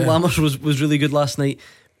that Sam Lammers was really good last night,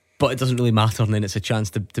 but it doesn't really matter, and then it's a chance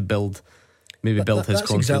to build his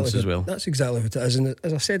confidence as well. That's exactly what it is, and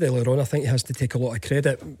as I said earlier on, I think he has to take a lot of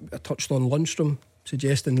credit. I touched on Lundstrom,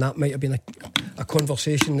 suggesting that might have been a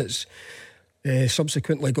conversation that's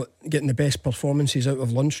subsequently getting the best performances out of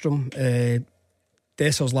Lundstrom.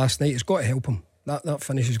 Dessers last night, it's got to help him. That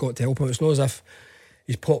finish has got to help him. It's not as if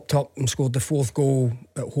he's popped up and scored the fourth goal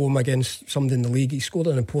at home against somebody in the league. He scored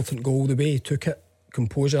an important goal. The way he took it,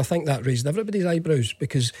 composure, I think that raised everybody's eyebrows,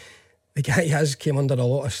 because the guy came under a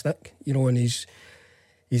lot of stick, you know, and he's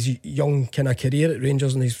his young kind of career at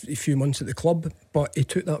Rangers and his few months at the club, but he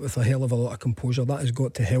took that with a hell of a lot of composure. That has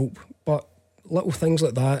got to help. But little things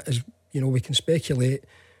like that, is, you know, we can speculate,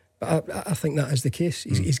 but I think that is the case.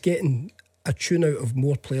 He's getting a tune out of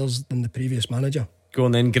more players than the previous manager. Go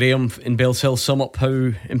on then, Graham in Bellshill, sum up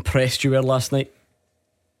how impressed you were last night.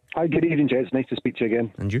 Hi, good evening, gents. Nice to speak to you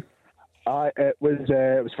again. And you? It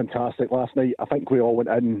was fantastic last night. I think we all went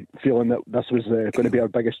in feeling that this was going to be our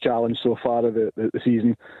biggest challenge so far of the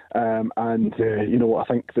season, and you know, I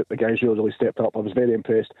think that the guys really stepped up. I was very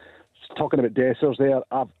impressed. Talking about Dessers there,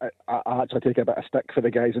 I actually take a bit of stick for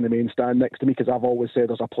the guys in the main stand next to me, because I've always said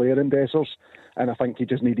there's a player in Dessers, and I think he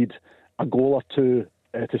just needed a goal or two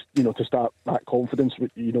to start that confidence.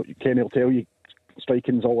 You know, Kenny will tell you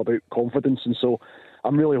striking's all about confidence, and so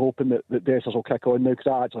I'm really hoping that Dessers will kick on now,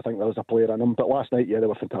 because I actually think there was a player in him. But last night, yeah, they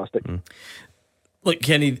were fantastic. Look,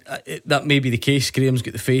 Kenny, that may be the case. Graham's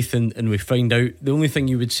got the faith, and we find out. The only thing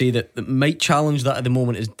you would say that might challenge that at the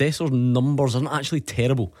moment is Dessers' numbers aren't actually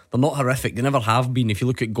terrible. They're not horrific. They never have been. If you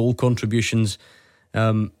look at goal contributions,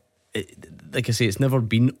 like I say, it's never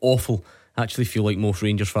been awful. I actually feel like most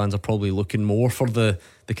Rangers fans are probably looking more for the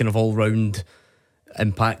kind of all-round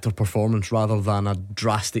impact or performance rather than a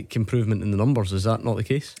drastic improvement in the numbers. Is that not the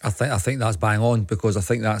case? I think that's bang on, because I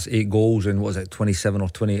think that's 8 goals in 27 or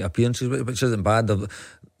 28 appearances, which isn't bad.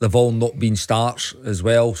 They've all not been starts as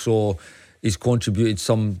well, so he's contributed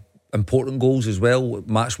some important goals as well,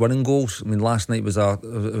 match winning goals. I mean, last night was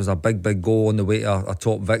a big goal on the way to a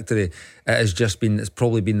top victory. It's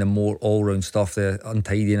probably been the more all-round stuff, the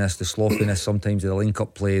untidiness, the sloppiness, sometimes the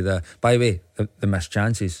link-up play, by the way, the missed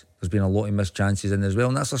chances. There's been a lot of missed chances in as well,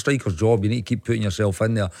 and that's a striker's job. You need to keep putting yourself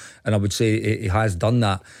in there, and I would say he has done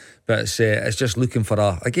that. But it's just looking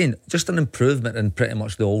for just an improvement in pretty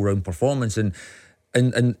much the all-round performance. And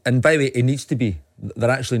by the way, it needs to be.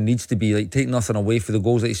 There actually needs to be, like, take nothing away for the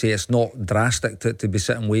goals. Like you say, it's not drastic to be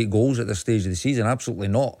sitting with 8 goals at this stage of the season. Absolutely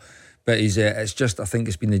not. But it's just, I think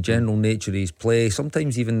it's been the general nature of his play.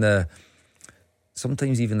 Sometimes even the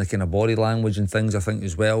kind of body language and things, I think,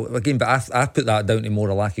 as well. Again, but I put that down to more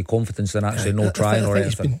a lack of confidence than actually no trying or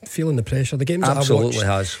anything. He's been feeling the pressure. The games absolutely that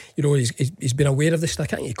I watched, has. You know, he's been aware of the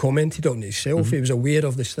stick. I think he commented on it himself. He was aware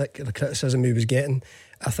of the stick, the criticism he was getting.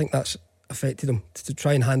 I think that's affected him to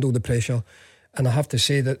try and handle the pressure. And I have to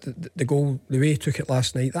say that the goal, the way he took it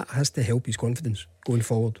last night, that has to help his confidence going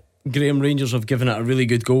forward. Graham, Rangers have given it a really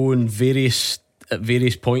good go at various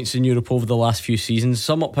points in Europe over the last few seasons.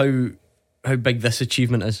 Sum up how big this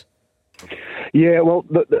achievement is. Yeah, well,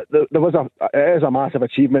 it is a massive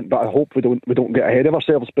achievement, but I hope we don't get ahead of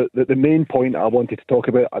ourselves. But the main point I wanted to talk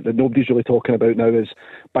about, that nobody's really talking about now, is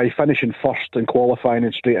by finishing first and qualifying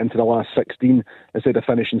and straight into the last 16 instead of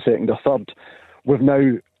finishing second or third, we've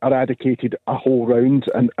now eradicated a whole round,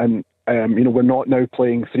 and you know, we're not now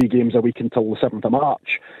playing 3 games a week until the 7th of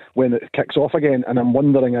March when it kicks off again, and I'm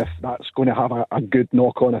wondering if that's going to have a good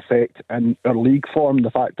knock-on effect in our league form, the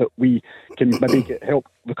fact that we can maybe help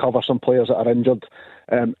recover some players that are injured,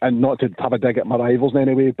 and not to have a dig at my rivals in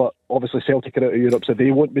any way, but obviously Celtic are out of Europe, so they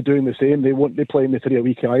won't be doing the same. They won't be playing the 3 a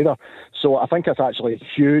week either. So I think it's actually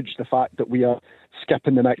huge, the fact that we are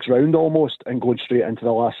skipping the next round almost and going straight into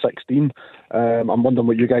the last 16. I'm wondering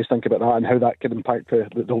what you guys think about that and how that could impact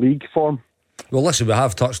the league form. Well, listen, we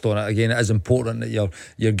have touched on it again. It is important that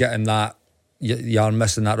you're getting that. You are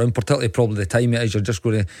missing that round, particularly probably the time it is. You're just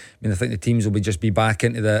going to. I mean, I think the teams will just be back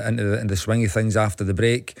into the swing of things after the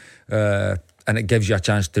break, and it gives you a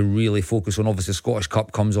chance to really focus on. Obviously, Scottish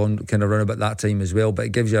Cup comes on kind of around about that time as well, but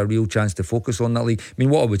it gives you a real chance to focus on that league. I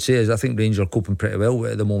mean, what I would say is I think Rangers are coping pretty well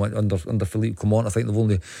with it at the moment under Philippe Clement. I think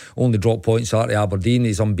they've only dropped points out to Aberdeen.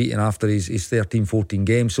 He's unbeaten after his 13-14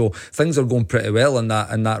 games, so things are going pretty well in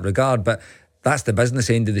that regard. But that's the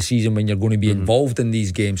business end of the season when you're going to be involved in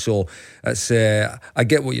these games. So it's I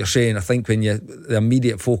get what you're saying. I think when the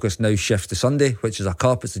immediate focus now shifts to Sunday, which is a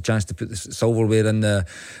cup, it's the chance to put the silverware in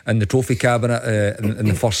the trophy cabinet, in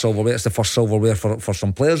the first silverware. It's the first silverware for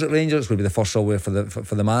some players at Rangers. It's going to be the first silverware for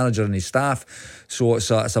the manager and his staff. So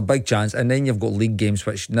it's a big chance. And then you've got league games,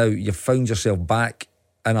 which now you've found yourself back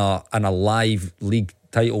in a live league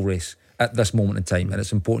title race at this moment in time, and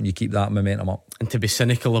it's important you keep that momentum up. And to be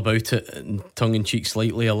cynical about it, and tongue-in-cheek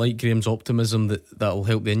slightly, I like Graham's optimism that'll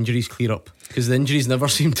help the injuries clear up, because the injuries never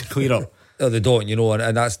seem to clear up. Oh, they don't,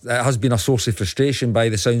 and it has been a source of frustration by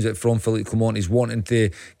the sounds of it from Philippe Clement. He's wanting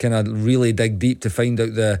to kind of really dig deep to find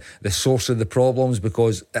out the source of the problems,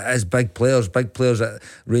 because it is big players that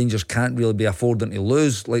Rangers can't really be affording to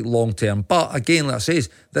lose like long term. But again, like I say,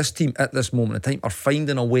 this team at this moment in time are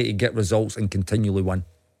finding a way to get results and continually win.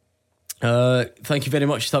 Thank you very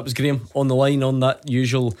much. That was Graham on the line on that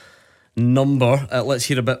usual number. Let's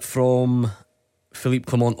hear a bit from Philippe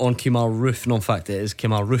Clement on Kemar Roof. No, in fact, it is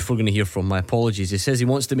Kemar Roof we're going to hear from. My apologies. He says he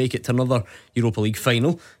wants to make it to another Europa League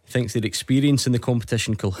final. He thinks their experience in the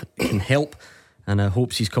competition can help, and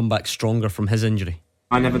hopes he's come back stronger from his injury.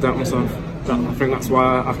 I never doubt myself. I think that's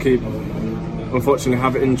why I keep, unfortunately,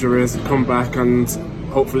 have injuries, come back, and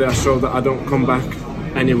hopefully I show that I don't come back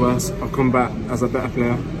any worse. I'll come back as a better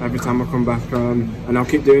player every time I come back, and I'll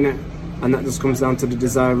keep doing it. And that just comes down to the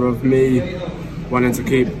desire of me wanting to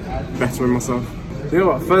keep bettering myself. You know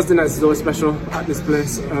what, Thursday nights is always special at this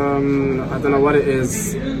place. I don't know what it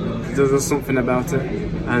is. There's something about it,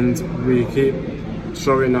 and we keep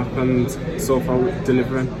showing up, and so far we're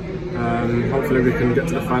delivering. Hopefully we can get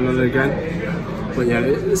to the final again. But yeah,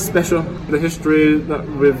 it's special. The history that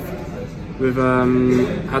we've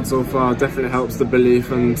had so far definitely helps the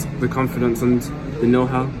belief and the confidence and the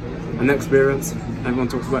know-how and experience. Everyone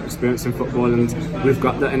talks about experience in football, and we've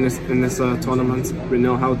got that in this tournament. We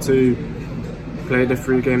know how to play the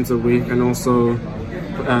 3 games a week and also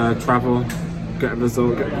travel, get a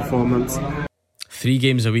result, get a performance. 3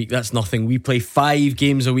 games a week, that's nothing. We play 5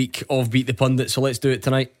 games a week of Beat the Pundit, so let's do it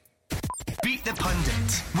tonight. Beat the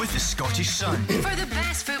Pundit with the Scottish Sun. For the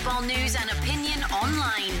best football news and opinion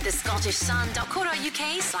online,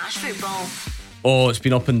 thescottishsun.co.uk/football. Oh, it's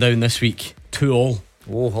been up and down this week. 2-2.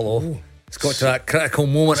 Oh, hello. It's got to that critical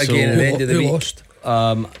moment again at the end of the week. Lost?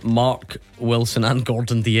 Mark Wilson and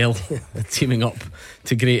Gordon Duncan teaming up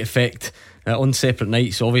to great effect on separate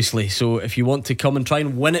nights, obviously. So if you want to come and try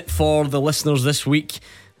and win it for the listeners this week,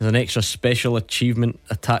 there's an extra special achievement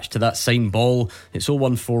attached to that signed ball. It's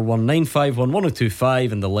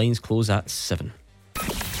 01419511025 and the lines close at 7.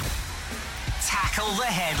 Tackle the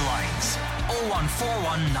headlines.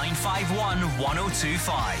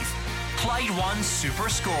 01419511025. Clyde 1 Super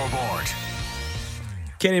Scoreboard.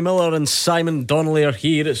 Kenny Miller and Simon Donnelly are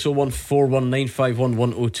here. It's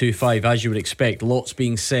 01419511025. As you would expect, lots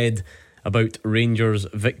being said about Rangers'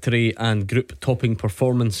 victory and group topping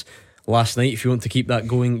performance last night. If you want to keep that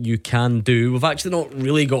going, you can do. We've actually not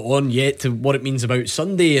really got on yet to what it means about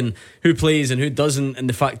Sunday and who plays and who doesn't, and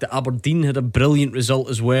the fact that Aberdeen had a brilliant result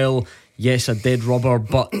as well. Yes, a dead rubber,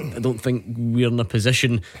 but I don't think we're in a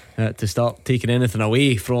position to start taking anything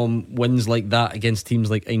away from wins like that against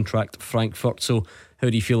teams like Eintracht Frankfurt. So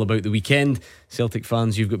how do you feel about the weekend? Celtic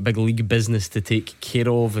fans, you've got big league business to take care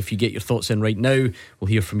of. If you get your thoughts in right now, we'll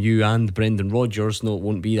hear from you and Brendan Rodgers. No, it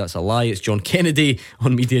won't be, that's a lie. It's John Kennedy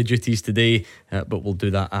on media duties today, but we'll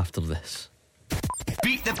do that after this.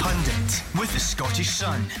 Beat the Pundit with the Scottish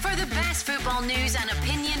Sun. For the best football news and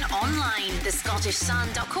opinion online,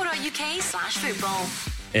 thescottishsun.co.uk/football.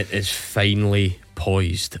 It is finally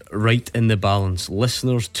poised, right in the balance.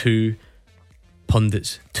 Listeners 2,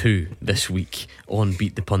 pundits 2 this week on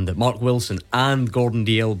Beat the Pundit. Mark Wilson and Gordon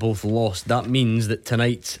Duncan both lost. That means that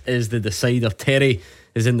tonight is the decider. Terry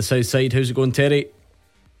is in the south side. How's it going, Terry?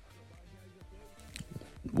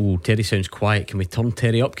 Oh, Terry sounds quiet. Can we turn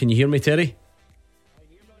Terry up? Can you hear me, Terry?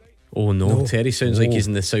 Oh no, Terry sounds like he's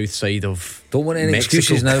in the south side of Don't want any Mexico.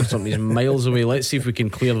 excuses now. He's miles away. Let's see if we can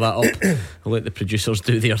clear that up. I'll let the producers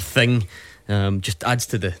do their thing. Just adds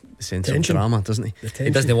to the sense tension. of drama, doesn't he? He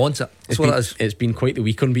doesn't want it. That's what it is. It's been quite the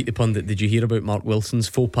week on Beat the Pundit. Did you hear about Mark Wilson's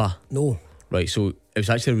faux pas? No. Right, so it was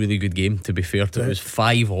actually a really good game, to be fair to it. It was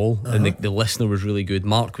 5-5, and the listener was really good.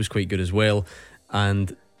 Mark was quite good as well.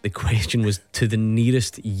 And the question was, to the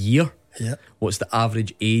nearest year, what's the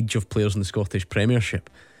average age of players in the Scottish Premiership?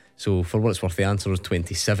 So for what it's worth, the answer was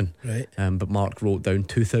 27. Right. But Mark wrote down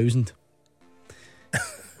 2000.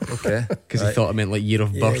 Okay. Because he thought it meant like year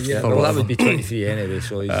of birth. Yeah. Well, that would be 23 anyway,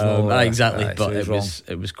 so he's not, exactly, but so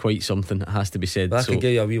it was quite something, it has to be said. But I so, can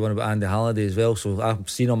give you a wee one about Andy Halliday as well. So I've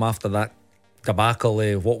seen him after that debacle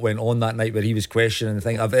of what went on that night where he was questioning the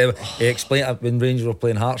thing. He explained it when Rangers were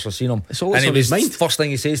playing Hearts. I've seen him, it's all and it was his mind. first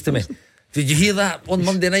thing he says to me, did you hear that on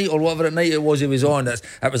Monday night or whatever night it was he was on? It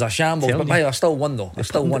was a shambles, but I still won though. I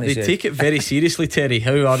still won. They take it very seriously. Terry,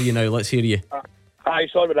 how are you now? Let's hear you. Hi,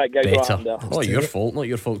 sorry about that, guys. Better. Oh, your fault, not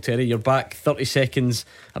your fault, Terry. You're back. 30 seconds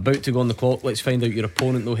about to go on the clock. Let's find out your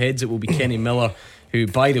opponent. No heads, it will be Kenny Miller, who,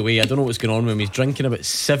 by the way, I don't know what's going on with him. He's drinking about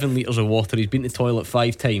 7 litres of water. He's been to the toilet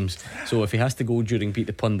 5 times. So if he has to go during Beat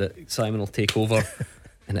the Pundit, Simon will take over.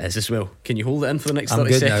 And it is as well. Can you hold it in for the next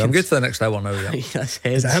 30 seconds? Now. I'm good for the next hour now. Yeah. That's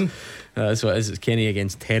heads. Is it him? That's what it is. It's Kenny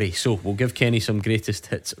against Terry. So we'll give Kenny some greatest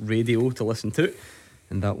hits radio to listen to,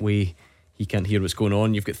 and that way he can't hear what's going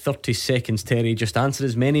on. You've got 30 seconds, Terry. Just answer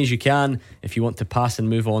as many as you can. If you want to pass and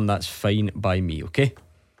move on, that's fine by me, okay?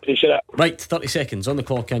 Appreciate it. Right, 30 seconds on the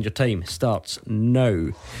clock and your time starts now.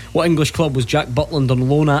 What English club was Jack Butland on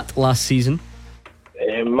loan at last season?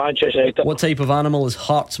 Manchester United. What type of animal is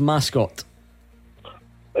Hearts' mascot?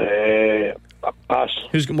 Pass.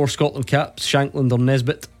 Who's got more Scotland caps, Shankland or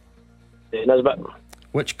Nesbitt? Nesbitt.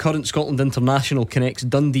 Which current Scotland international connects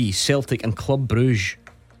Dundee, Celtic and Club Brugge?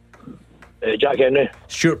 Jack Henry.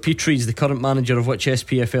 Stuart Petrie is the current manager of which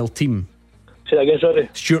SPFL team? Say that again, sorry.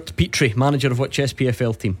 Stuart Petrie, manager of which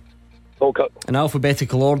SPFL team? Falkirk. In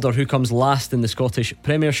alphabetical order, who comes last in the Scottish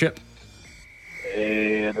Premiership?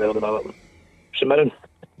 St Mirren.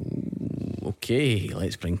 Okay,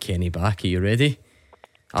 let's bring Kenny back. Are you ready?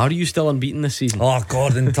 Are you still unbeaten this season? Oh,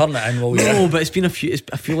 Gordon, turn it in, will you? No, but it's been a few.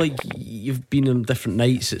 I feel like you've been on different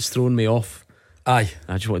nights. It's thrown me off. Aye.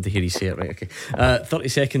 I just wanted to hear you say it. Right, okay. 30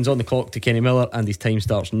 seconds on the clock to Kenny Miller, and his time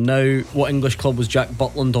starts now. What English club was Jack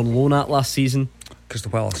Butland on loan at last season? Crystal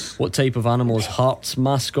Palace. What type of animal is Hearts'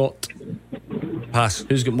 mascot? Pass.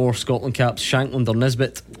 Who's got more Scotland caps, Shankland or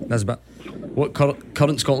Nesbitt? Nesbitt. What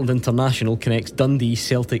current Scotland international connects Dundee,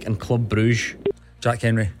 Celtic and Club Brugge? Jack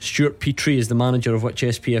Henry. Stuart Petrie is the manager of which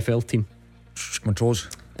SPFL team? Montrose.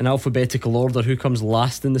 In alphabetical order, who comes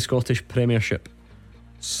last in the Scottish Premiership?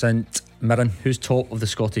 St Mirren. Who's top of the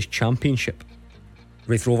Scottish Championship?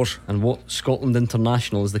 Raith Rovers. And what Scotland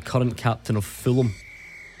international is the current captain of Fulham?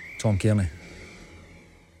 Tom Kearney.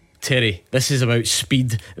 Terry, this is about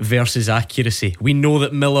speed versus accuracy. We know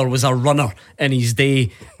that Miller was a runner in his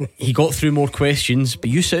day. He got through more questions,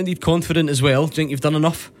 but you sounded confident as well. Do you think you've done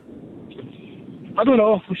enough? I don't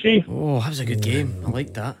know, we'll see. Oh, that was a good game. I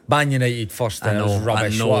like that. Man United first, I know, it was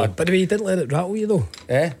rubbish. I know. What? But you didn't let it rattle you though.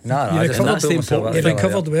 Nah, You I just recovered. That's the important You've thing.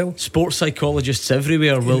 recovered well. Sports psychologists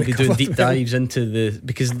everywhere will be doing deep recovered well. dives into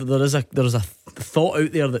because there is a thought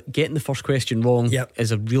out there that getting the first question wrong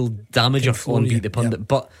is a real damager on Beat the Pundit.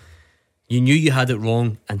 But you knew you had it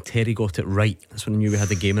wrong, and Terry got it right. That's when I knew we had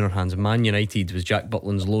the game in our hands. Man United was Jack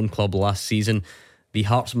Butland's loan club last season. The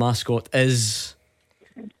Hearts mascot is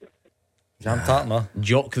Jam Tartner.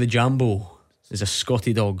 Jock the Jambo. Is a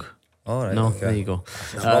Scotty dog. All right. No, okay. there you go.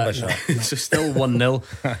 It's rubbish. So still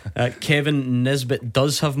 1-0. Kevin Nisbet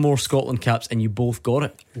does have more Scotland caps, and you both got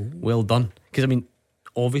it. Well done. Because I mean,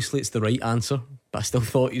 obviously it's the right answer, but I still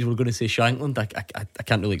thought you were going to say Shankland. I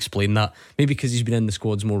can't really explain that. Maybe because he's been in the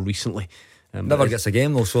squads more recently. Never gets a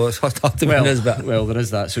game though, so it's hard to win Nisbet. Well, there is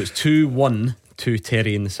that. So it's 2-1 to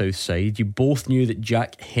Terry in the south side. You both knew that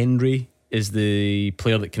Jack Henry is the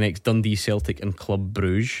player that connects Dundee, Celtic and Club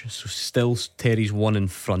Brugge. So still Terry's one in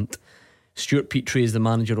front. Stuart Petrie is the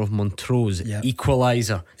manager of Montrose.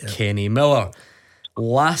 Equaliser. Kenny Miller.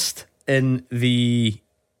 Last in the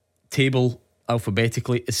table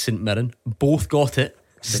alphabetically is St Mirren. Both got it.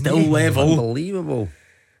 Still level. Unbelievable.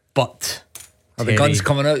 But are the guns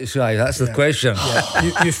coming out? That's the question.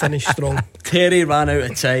 You finished strong. Terry ran out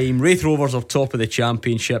of time. Raith Rovers are top of the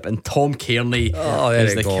championship, and Tom Kearney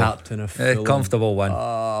is the captain of Fulham. Comfortable win.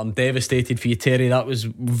 I'm devastated for you, Terry. That was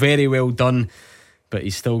very well done, but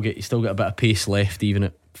he's still got a bit of pace left, even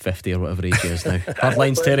at 50 or whatever age he is now. Hard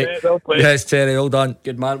lines, Terry. Yes, Terry, all done.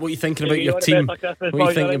 Good man. What are you thinking about your team? What are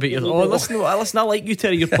you thinking about your? Oh, listen, I like you,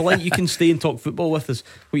 Terry. You're polite. You can stay and talk football with us.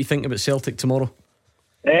 What are you thinking about Celtic tomorrow?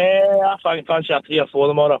 I fancy a 3 or 4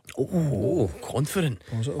 tomorrow. Oh, confident.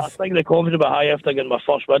 I think the confidence will be high after getting my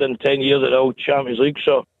first win in 10 years at the old Champions League.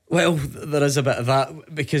 So, well, there is a bit of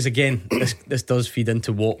that because again, this does feed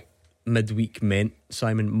into what midweek meant,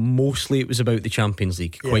 Simon. Mostly it was about the Champions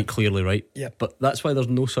League, quite clearly, right? Yeah. But that's why there's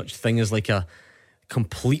no such thing as like a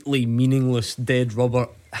completely meaningless dead rubber.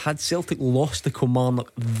 Had Celtic lost to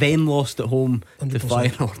Kilmarnock, then lost at home 100%. to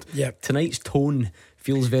Feyenoord, tonight's tone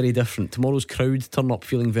feels very different. Tomorrow's crowd turn up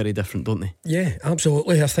feeling very different, don't they? Yeah,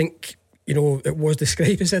 absolutely. I think, it was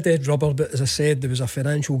described as a dead rubber, but as I said, there was a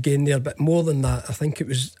financial gain there. But more than that, I think it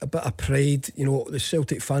was a bit of pride. The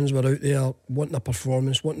Celtic fans were out there wanting a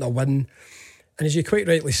performance, wanting a win. And as you quite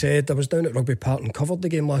rightly said, I was down at Rugby Park and covered the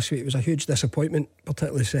game last week. It was a huge disappointment,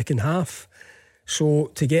 particularly the second half. So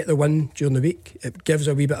to get the win during the week, it gives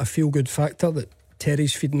a wee bit of feel-good factor that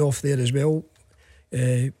Terry's feeding off there as well.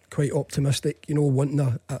 Quite optimistic, wanting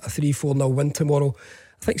a 3-4-0 win tomorrow.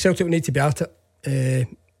 I think Celtic will need to be at it.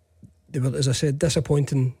 They were, as I said,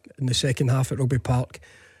 disappointing in the second half at Rugby Park.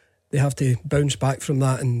 They have to bounce back from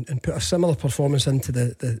that and put a similar performance into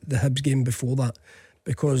the Hibs game before that,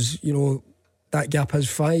 because that gap is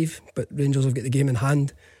 5, but Rangers have got the game in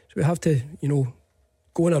hand. So we have to go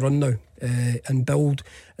on a run now and build,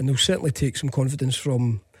 and they'll certainly take some confidence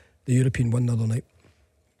from the European win the other night.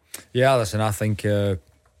 Yeah, listen, I think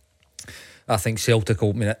Celtic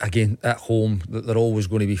will, again, at home, they're always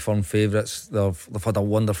going to be firm favourites. They've had a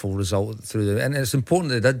wonderful result through and it's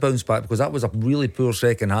important they did bounce back, because that was a really poor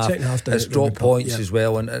second half. Second half it's dropped points as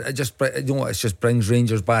well, and it just, it just brings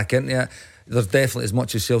Rangers back into it. there's definitely as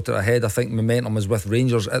much as Celtic ahead. I think momentum is with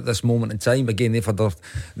Rangers at this moment in time. Again, they've had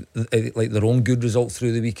their own good result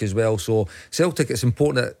through the week as well. So Celtic, it's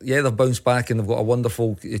important that they've bounced back and they've got a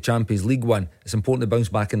wonderful Champions League win. It's important to bounce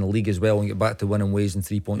back in the league as well and get back to winning ways and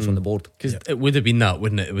 3 points on the board. Because it would have been that,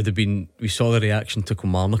 wouldn't it? It would have been. We saw the reaction to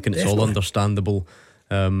Kilmarnock, and it's all understandable.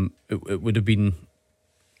 It would have been.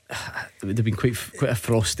 It would have been quite a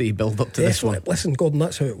frosty build up to this one. Listen, Gordon,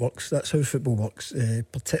 that's how it works. That's how football works.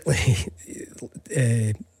 Particularly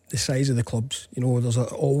the size of the clubs. You know, there's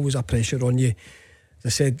always a pressure on you. As I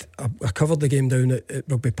said, I covered the game down at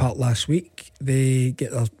Rugby Park last week. They get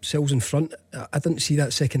themselves in front. I didn't see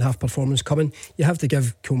that second half performance coming. You have to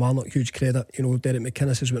give Kilmarnock huge credit. You know, Derek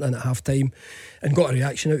McInnes has went in at half time and got a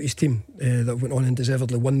reaction out of his team that went on and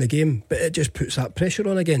deservedly won the game. But it just puts that pressure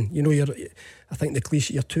on again. You know, I think the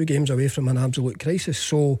cliche, you're 2 games away from an absolute crisis.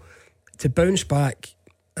 So to bounce back,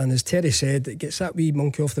 and as Terry said, it gets that wee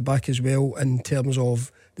monkey off the back as well in terms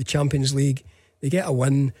of the Champions League. They get a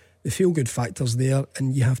win. The feel good factor's there,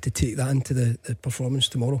 and you have to take that into the performance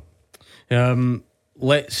tomorrow.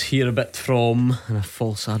 Let's hear a bit from, and I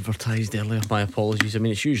false advertised earlier, my apologies. I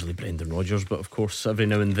mean, it's usually Brendan Rodgers, but of course every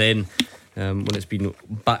now and then when it's been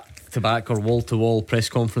back to back or wall to wall press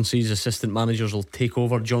conferences, assistant managers will take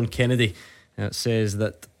over. John Kennedy says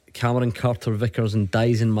that Cameron, Carter, Vickers and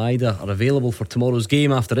Dyson Maeda are available for tomorrow's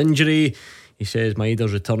game after injury. He says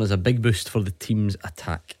Maeda's return is a big boost for the team's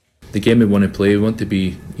attack. The game we want to play, we want to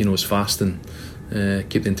be, as fast and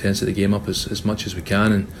keep the intensity of the game up as much as we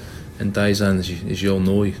can. And Dyson, as you all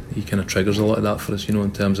know, he kind of triggers a lot of that for us,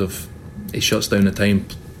 in terms of he shuts down the time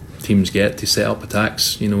teams get to set up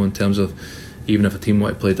attacks, in terms of even if a team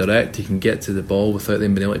want to play direct, he can get to the ball without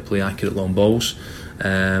them being able to play accurate long balls.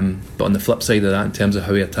 But on the flip side of that, in terms of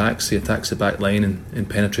how he attacks the back line and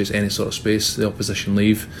penetrates any sort of space the opposition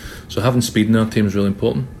leave. So having speed in our team is really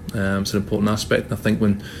important. It's an important aspect, and I think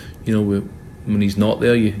when he's not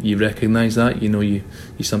there, you recognise that. You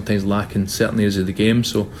sometimes lack in certain areas of the game.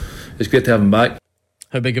 So it's great to have him back.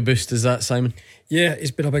 How big a boost is that, Simon? Yeah,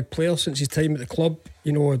 he's been a big player since his time at the club.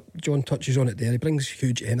 John touches on it there. He brings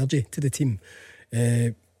huge energy to the team.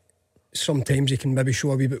 Sometimes he can maybe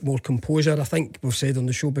show a wee bit more composure. I think we've said on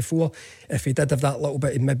the show before, if he did have that little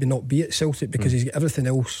bit, he'd maybe not be at Celtic because he's got everything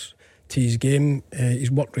else to his game.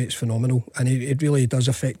 His work rate's phenomenal, and it really does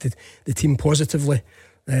affect the team positively.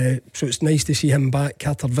 So it's nice to see him back.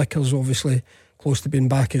 Carter Vickers obviously close to being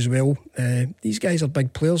back as well. These guys are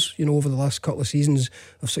big players, over the last couple of seasons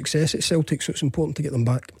of success at Celtic, so it's important to get them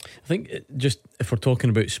back. I think just if we're talking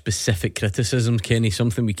about specific criticisms, Kenny,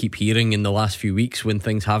 something we keep hearing in the last few weeks when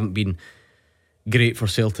things haven't been great for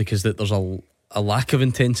Celtic is that there's a lack of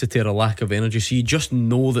intensity or a lack of energy. So you just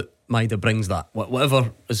know that Maeda brings that.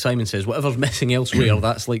 Whatever, as Simon says, whatever's missing elsewhere,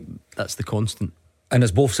 that's the constant. And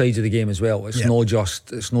it's both sides of the game as well. It's not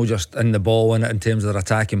just in the ball and in terms of their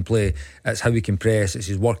attacking play. It's how he can press. It's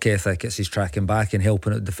his work ethic. It's his tracking back and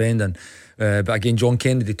helping out defending. But again, John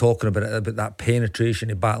Kennedy talking about that penetration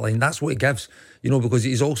in back line. That's what he gives. Because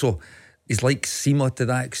he's like Seema to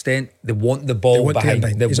that extent. They want the ball behind.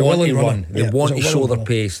 They want to run. They want to show their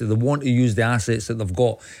pace. They want to use the assets that they've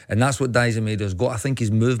got. And that's what Dyson Maeda's got. I think his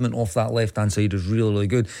movement off that left hand side is really, really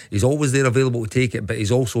good. He's always there available to take it, but he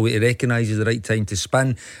recognises the right time to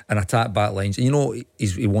spin and attack back lines. And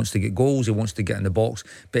he wants to get goals, he wants to get in the box,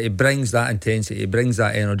 but he brings that intensity, he brings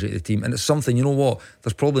that energy to the team. And it's something,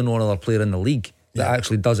 there's probably no other player in the league that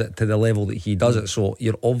actually does it to the level that he does it. So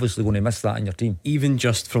you're obviously going to miss that in your team, even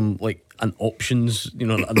just from like an options,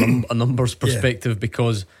 a numbers perspective,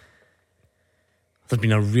 because there's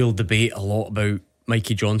been a real debate a lot about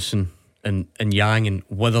Mikey Johnson and Yang and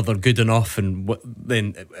whether they're good enough, and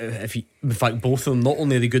in fact both of them, not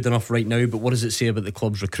only are they good enough right now, but what does it say about the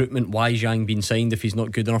club's recruitment? Why is Yang being signed if he's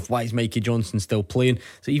not good enough? Why is Mikey Johnson still playing?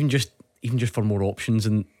 So even just for more options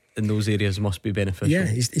in those areas must be beneficial. Yeah,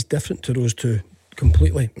 he's different to those two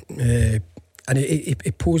completely, and he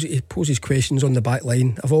poses questions on the back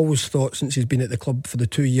line. I've always thought, since he's been at the club for the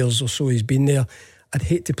 2 years or so he's been there, I'd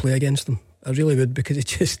hate to play against him. I really would, because he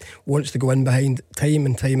just wants to go in behind time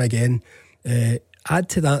and time again. Add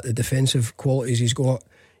to that the defensive qualities he's got.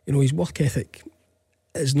 His work ethic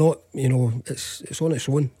is not, it's on its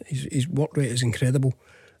own. His work rate is incredible,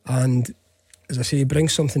 and as I say, he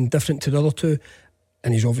brings something different to the other two,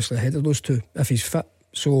 and he's obviously ahead of those two if he's fit.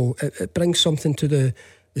 So it brings something to the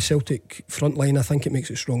Celtic front line. I think it makes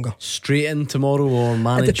it stronger. Straight in tomorrow or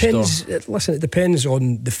managed? It depends. It depends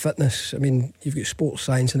on the fitness. I mean, you've got sports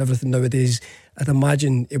science and everything nowadays. I'd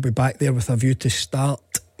imagine he'll be back there with a view to start.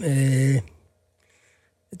 It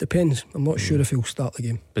depends. I'm not sure if he'll start the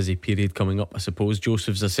game. Busy period coming up, I suppose.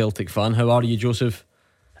 Joseph's a Celtic fan. How are you, Joseph?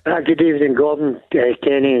 Good evening, Gordon,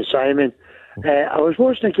 Kenny and Simon. I was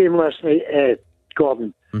watching the game last night,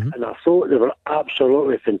 Gordon, and I thought they were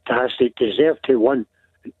absolutely fantastic, deserved to win,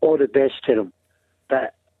 and all the best to them.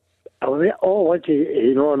 But I want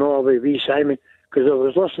to know about wee Simon, because I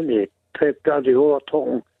was listening to Pep Guardiola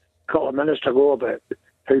talking a couple of minutes ago about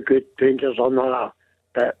how good Rangers are and all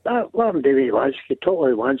that. But let him do what he wants, he can talk what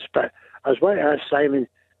he wants. But I was going to ask Simon,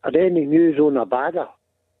 are there any news on Abada?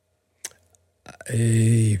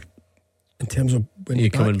 In terms of when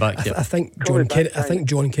he's coming back, I think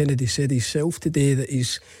John Kennedy said himself today that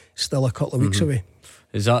he's still a couple of weeks away.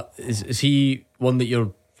 Is he one that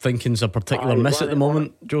you're thinking's a particular miss at the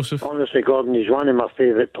moment, Joseph? Honestly, Gordon, he's one of my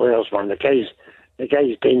favourite players, man. The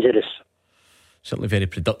guy's dangerous. Certainly very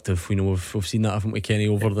productive. We know we've seen that, haven't we, Kenny,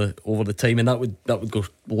 over the time, and that would go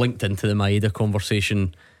linked into the Maeda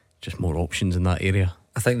conversation. Just more options in that area.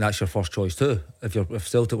 I think that's your first choice too. If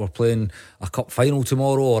Celtic were playing a cup final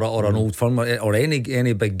tomorrow or an Old Firm or any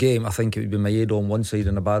big game, I think it would be Maeda on one side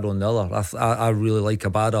and Abada on the other. I really like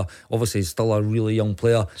Abada. Obviously he's still a really young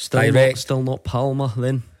player. Still not Palma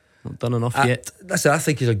then. Not done enough yet. I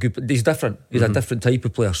think he's different. He's a different type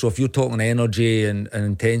of player. So if you're talking energy and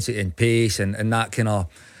intensity and pace and that kind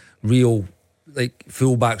of real, like,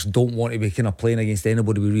 fullbacks don't want to be kind of playing against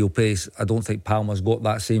anybody with real pace, I don't think Palma's got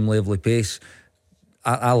that same level of pace.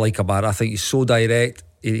 I like Abada. I think he's so direct.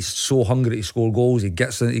 He's so hungry to score goals. He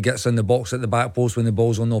gets in the box at the back post when the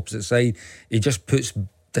ball's on the opposite side. He just puts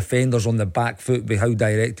defenders on the back foot with how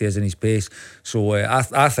direct he is in his pace. So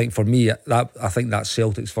I think for me, I think that's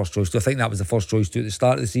Celtic's first choice. So I think that was the first choice too at the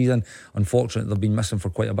start of the season. Unfortunately, they've been missing for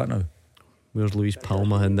quite a bit now. Where's Luis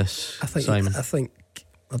Palma in this, Simon?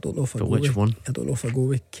 I don't know if I go which with one. I don't know if I go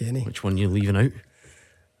with Kenny. Which one are you leaving out?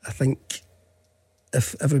 I think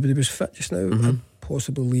if everybody was fit just now, I'd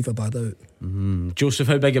possibly leave Abada out. Joseph,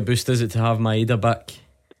 how big a boost is it to have Maeda back?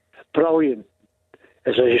 Brilliant.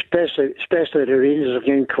 Especially the Rangers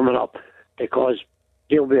game coming up, because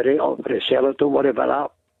he'll be right up for the cellar. Don't worry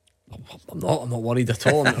about that. I'm not worried at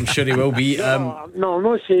all. I'm sure he will be. No, I'm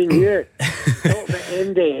not saying you. Talk about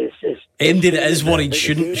Andy. Andy that is worried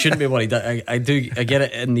shouldn't be worried. I get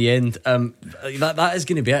it in the end. That is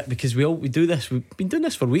going to be it, because we do this. We've been doing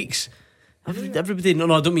this for weeks. Everybody,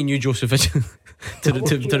 no, I don't mean you, Joseph.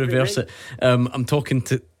 to reverse it. I'm talking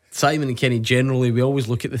to Simon and Kenny generally. We always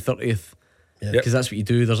look at the 30th, because that's what you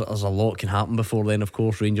do. There's a lot can happen before then. Of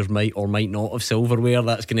course, Rangers might or might not have silverware.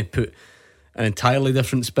 That's going to put an entirely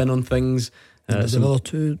different spin on things. There's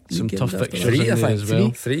another some tough fixtures in there as well.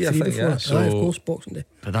 Three, I think. Yeah. So, of course, Boxing Day.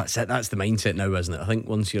 But that's it. That's the mindset now, isn't it? I think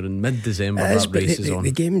once you're in mid-December, that race is on.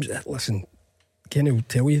 The games, listen, Kenny will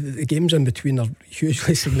tell you that the games in between are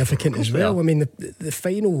hugely significant as well. I mean, the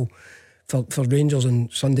final for Rangers on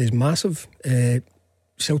Sunday is massive.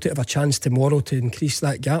 Celtic have a chance tomorrow to increase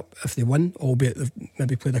that gap if they win, albeit they've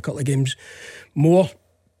maybe played a couple of games more.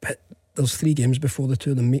 But there's 3 games before the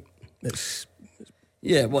two of them meet.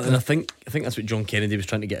 And I think that's what John Kennedy was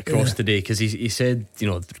trying to get across today, because he said,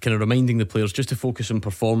 kind of reminding the players just to focus on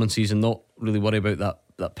performances and not really worry about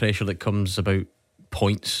that pressure that comes about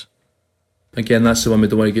points. Again, that's the one we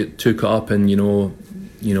don't want to get too caught up in,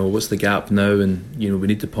 what's the gap now, and we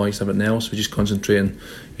need the points and everything else. We just concentrate on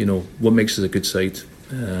what makes us a good side,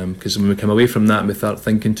 because when we come away from that and we start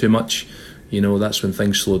thinking too much, that's when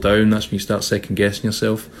things slow down. That's when you start second guessing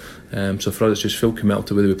yourself. So for us, it's just full committal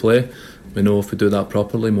to the way we play. We know if we do that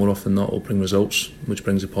properly, more often than not, it'll bring results, which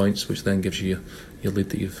brings the points, which then gives you your lead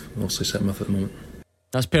that you've obviously sitting with at the moment.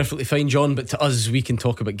 That's perfectly fine, John, but to us, we can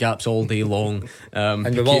talk about gaps all day long.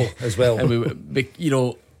 And we will as well. And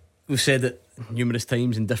we've said it numerous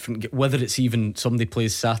times in different, whether it's even somebody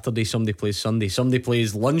plays Saturday, somebody plays Sunday, somebody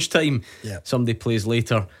plays lunchtime, somebody plays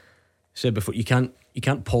later. Said before, you can't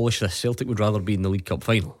polish this. Celtic would rather be in the League Cup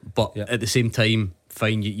final, but at the same time,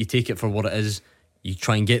 fine, you take it for what it is. You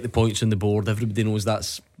try and get the points on the board. Everybody knows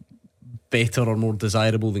that's better or more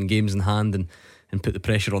desirable than games in hand, and put the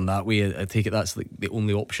pressure on that way. I take it that's like the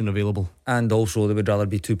only option available. And also they would rather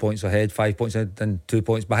be 2 points ahead, 5 points ahead, than 2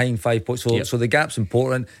 points behind, 5 points. So the gap's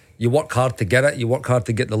important. You work hard to get it. You work hard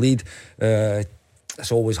to get the lead.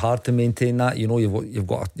 It's always hard to maintain that. You're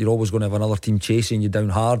always going to have another team chasing you down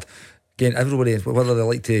hard. Again, everybody, whether they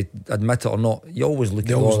like to admit it or not, you always look at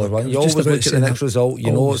the other one. You always look at the next result.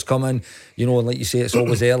 You know it's coming. And like you say, it's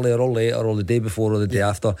always earlier or later or the day before or the day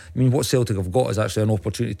after. I mean, what Celtic have got is actually an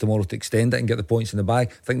opportunity tomorrow to extend it and get the points in the bag.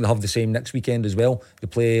 I think they'll have the same next weekend as well. They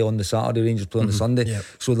play on the Saturday, Rangers play on the Sunday.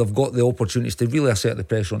 So they've got the opportunities to really assert the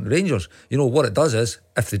pressure on the Rangers. What it does is,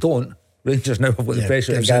 if they don't, Rangers now have got the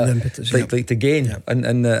pressure to gain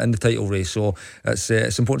in the title race. So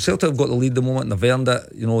it's important. Celtic have got the lead at the moment and they've earned it.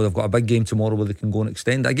 You know, they've got a big game tomorrow where they can go and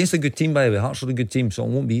extend it against a good team, by the way. Hearts are a good team, so it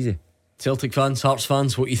won't be easy. Celtic fans, Hearts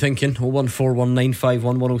fans, what are you thinking?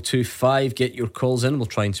 01419511025. Get your calls in. We'll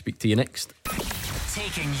try and speak to you next.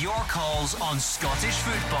 Taking your calls on Scottish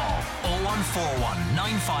football. 0141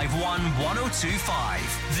 951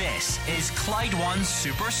 1025. This is Clyde One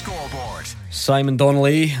Super Scoreboard. Simon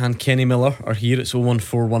Donnelly and Kenny Miller are here. It's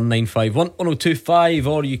 0141951 1025,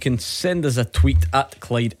 or you can send us a tweet at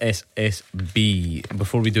Clyde SSB.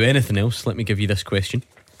 Before we do anything else, let me give you this question.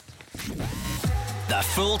 The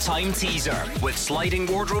full-time teaser with Sliding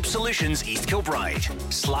Wardrobe Solutions East Kilbride.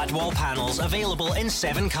 Slat wall panels available in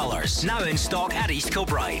 7 colours. Now in stock at East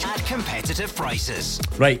Kilbride at competitive prices.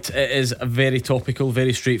 Right, it is very topical,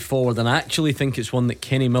 very straightforward, and I actually think it's one that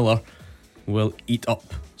Kenny Miller will eat up.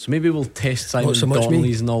 So maybe we'll test Simon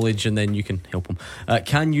Donnelly's knowledge and then you can help him.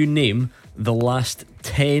 Can you name the last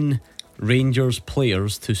 10 Rangers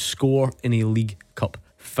players to score in a League Cup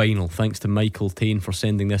final? Thanks to Michael Taine for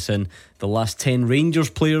sending this in. The last 10 Rangers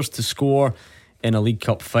players to score in a League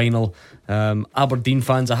Cup final. Aberdeen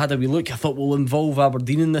fans, I had a wee look. I thought we'll involve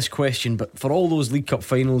Aberdeen in this question, but for all those League Cup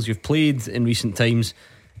finals you've played in recent times,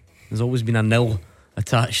 there's always been a nil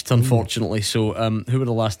attached, unfortunately. So who were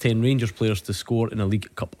the last 10 Rangers players to score in a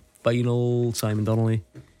League Cup final? Simon Donnelly.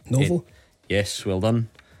 Novel. Yes, well done.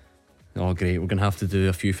 Oh great, we're going to have to do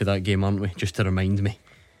a few for that game, aren't we? Just to remind me.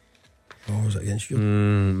 Oh, was it against you?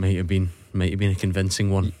 Might have been a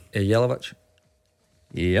convincing one. Jelavic.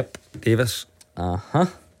 Yep. Davis.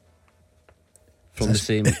 From the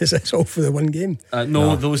same. Is this all for the one game?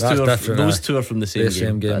 No, those two are from the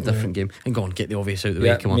same game. A different game. And go on, get the obvious out of the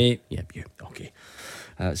way. Come on. Yep, you. Okay.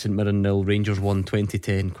 St Mirren 0, Rangers 1,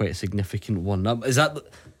 2010. Quite a significant one. Is that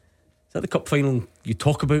the cup final you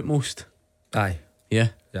talk about most? Aye. Yeah.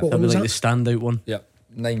 That was like the standout one. Yep.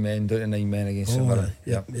 9 men, down to 9 men against St Mirren.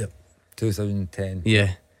 Yep. 2010.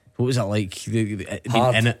 Yeah. What was that like? Being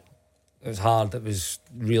in it? It was hard. It was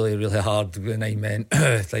really, really hard with 9 men.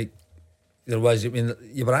 Like there was. I mean,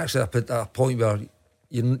 you were actually at a point where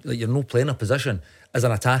you're not playing a position as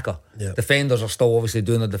an attacker. Yep. Defenders are still obviously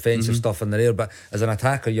doing the defensive stuff in the air, but as an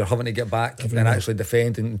attacker, you're having to get back and actually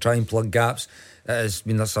defend and try and plug gaps. It is,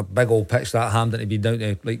 that's a big old pitch that Hampden to be down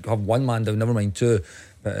to like have one man down, never mind two.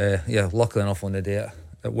 But luckily enough on the day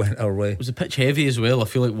it went our way. Was the pitch heavy as well? I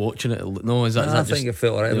feel like watching it. No, is that I think it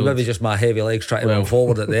felt alright. Maybe just my heavy legs trying to run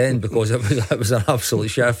forward at the end because it was an absolute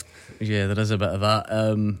shift. Yeah, there is a bit of that.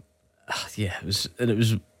 It was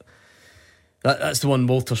that's the one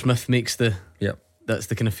Walter Smith makes the. Yep. That's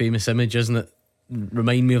the kind of famous image, isn't it?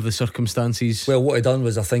 Remind me of the circumstances. Well, what he done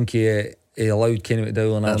was I think he allowed Kenny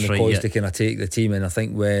McDowell and Alan McCoy to kind of take the team, and I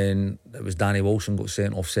think when it was Danny Wilson got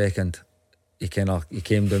sent off second, he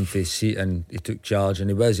came down for his seat and he took charge,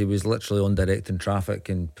 and he was literally on directing traffic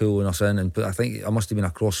and pulling us in, and I think I must have been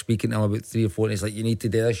across speaking to him about 3 or 4, and he's like, you need to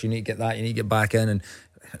do this, you need to get that, you need to get back in, and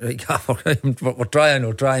right, we're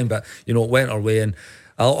trying, but it went our way. And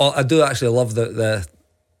I do actually love the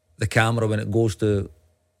camera when it goes to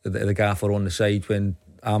the gaffer on the side when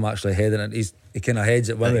I'm actually heading it. He kind of heads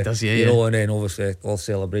it when he does, and then obviously all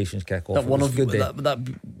celebrations kick off.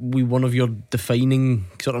 That be one of your defining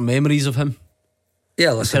sort of memories of him.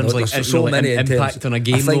 Yeah, listen, there's so many impact on a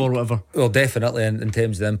game or whatever. Well, definitely in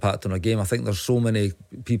terms of the impact on a game. I think there's so many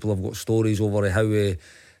people have got stories over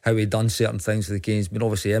how he done certain things for the games. I mean,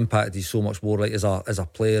 obviously impact is so much more like as a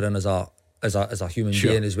player and as a human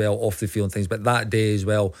being as well, off the field and things. But that day as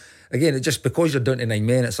well, again, it just because you're down to 9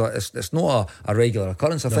 men, it's not a regular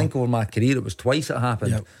occurrence. I think over my career it was twice it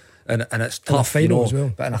happened. Yep. And it's tough, in a final as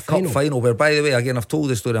well. But in a cup final, where, by the way, again, I've told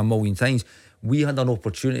this story a million times, we had an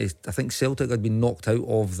opportunity. I think Celtic had been knocked out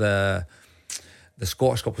of the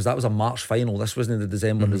Scottish Cup because that was a March final. This wasn't in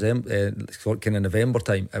the kind of November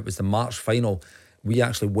time. It was the March final. We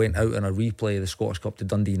actually went out in a replay of the Scottish Cup to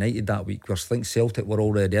Dundee United that week, because I think Celtic were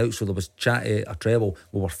already out, so there was chat a treble.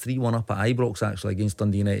 We were 3-1 up at Ibrox actually against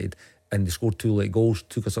Dundee United, and they scored 2 late goals,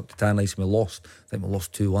 took us up to Tannadice, and we lost. I think we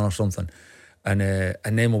lost 2-1 or something. And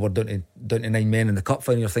then we were down to 9 men in the cup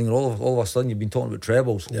final. You're thinking all of a sudden you've been talking about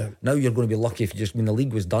trebles. Now you're going to be lucky if you just. I mean, the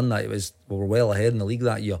league was done that. We were well ahead in the league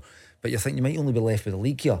that year, but you think you might only be left with the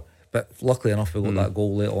league here. But luckily enough, we got that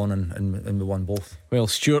goal late on and we won both. Well,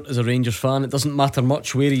 Stuart is a Rangers fan. It doesn't matter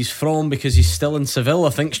much where he's from because he's still in Seville,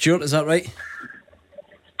 I think. Stuart, is that right?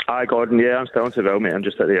 Hi, Gordon. Yeah, I'm still in Seville, mate. I'm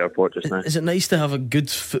just at the airport just now. Is it nice to have a good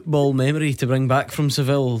football memory to bring back from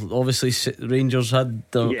Seville? Obviously, Rangers had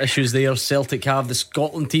their issues there. Celtic have. The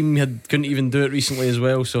Scotland team couldn't even do it recently as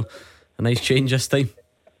well. So, a nice change this time.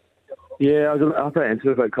 Yeah, I was pretty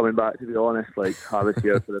into it about coming back, to be honest. Like, I was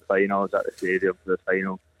here for the final, I was at the stadium for the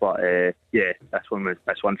final. But yeah, this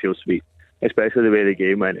one feels sweet. Especially the way the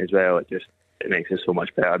game went as well. It makes it so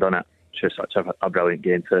much better, doesn't it? It's just such a brilliant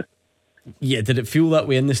game too. Yeah, did it feel that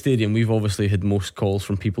way in the stadium? We've obviously had most calls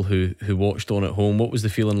from people who watched on at home. What was the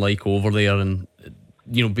feeling like over there? And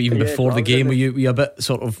even before the game, were you a bit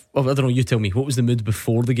sort of, I don't know, you tell me, what was the mood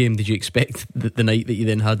before the game? Did you expect the night that you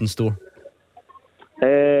then had in store?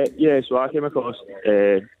 Yeah, so I came across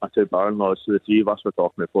my two brother-in-laws, so the three of us were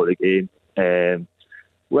talking before the game.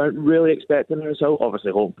 Weren't really expecting a result,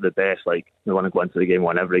 obviously hoping for the best. Like, we want to go into the game,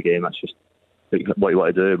 win every game, that's just what you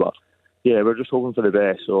want to do. But yeah, we're just hoping for the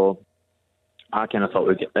best. So I kind of thought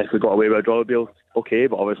if we got away with a draw, it would be okay,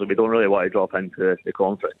 but obviously we don't really want to drop into the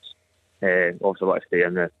conference. Also want to stay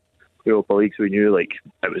in the Europa League, so we knew like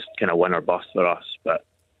it was kind of win or bust for us. But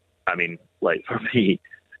I mean, like for me,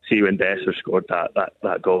 see when Dessers scored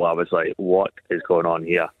that goal, I was like, what is going on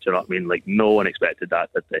here? Do you know what I mean? Like, no one expected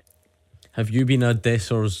that, did they? Have you been a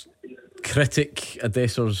Dessers critic, a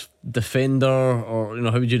Dessers defender, or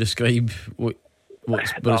how would you describe what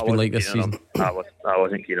it's been like this season? I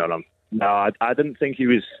wasn't keen on him. No, I didn't think he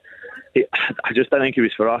was. I just didn't think he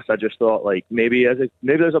was for us. I just thought like maybe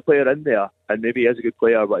there's a player in there, and maybe he is a good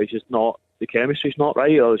player, but he's just not. The chemistry's not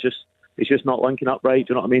right, or he's just not linking up right.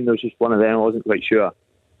 Do you know what I mean? There was just one of them. I wasn't quite sure,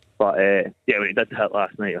 but yeah, when he did the hit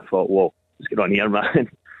last night, I thought, whoa, what's going on here, man?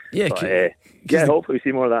 Yeah, but, hopefully we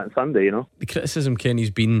see more of that on Sunday. The criticism, Kenny's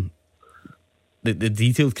been the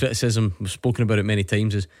detailed criticism. We've spoken about it many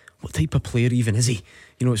times. Is what type of player even is he?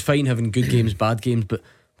 It's fine having good games, bad games, but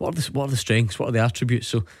what are the strengths? What are the attributes?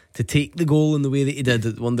 So to take the goal in the way that he did,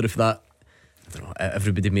 I wonder if that, I don't know,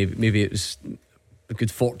 everybody maybe it was a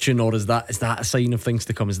good fortune, or is that a sign of things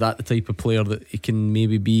to come? Is that the type of player that he can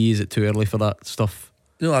maybe be? Is it too early for that stuff?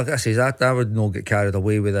 No, like I say, I would not get carried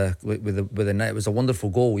away with the net. It was a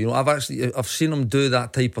wonderful goal. I've seen him do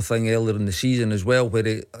that type of thing earlier in the season as well, where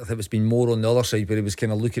I think it's been more on the other side, where he was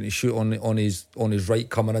kind of looking to shoot on his right,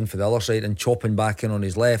 coming in for the other side and chopping back in on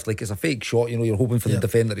his left. Like, it's a fake shot. You're hoping for the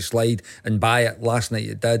defender to slide and buy it. Last night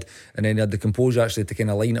it did, and then he had the composure actually to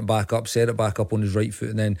kind of line it back up, set it back up on his right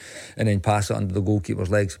foot, and then pass it under the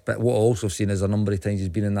goalkeeper's legs. But what I also have seen is a number of times he's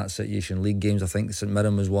been in that situation. League games, I think St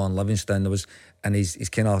Mirren was one, Livingston there was. And he's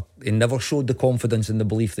kind of, he never showed the confidence and the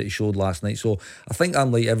belief that he showed last night. So I think,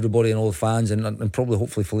 unlike everybody and all the fans, and probably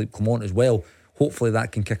hopefully Philippe Clement as well, hopefully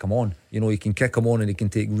that can kick him on. He can kick him on and he can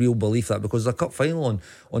take real belief that, because there's a cup final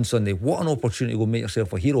on Sunday. What an opportunity to go make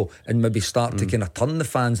yourself a hero and maybe start to kind of turn the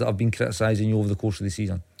fans that have been criticising you over the course of the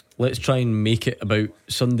season. Let's try and make it about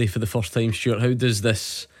Sunday for the first time, Stuart. How does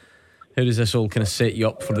this all kind of set you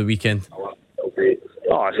up for the weekend? Oh,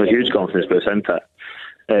 it's a huge confidence boost, isn't it?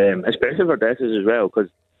 Especially for Dessers as well, because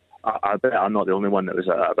I bet I'm not the only one that was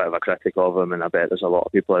a bit of a critic of him, and I bet there's a lot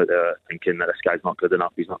of people out there thinking that this guy's not good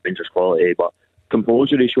enough, he's not Rangers quality. But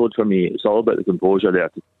composure he showed for me, it's all about the composure there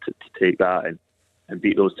to take that and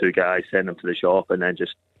beat those two guys, send them to the shop, and then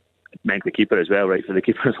just make the keeper as well, right for the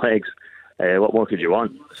keeper's legs. What more could you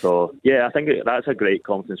want? So yeah, I think that's a great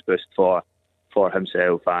confidence boost for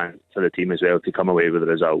himself and for the team as well, to come away with a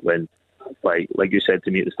result when, like you said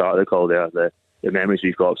to me at the start of the call there, the memories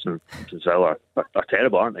we've got from Villa are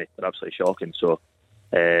terrible, aren't they? They're absolutely shocking. So,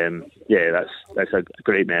 yeah, that's a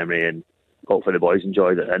great memory, and hopefully the boys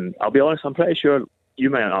enjoyed it. And I'll be honest, I'm pretty sure you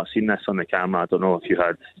might not have seen this on the camera. I don't know if you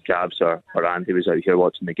had Gabs or Andy was out here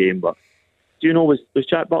watching the game, but do you know, was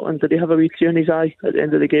Jack Butland, did he have a wee tear in his eye at the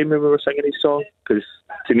end of the game when we were singing his song? Because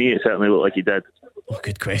to me it certainly looked like he did. Oh,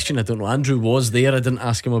 good question. I don't know. Andrew was there. I didn't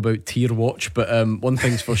ask him about Tier Watch, but one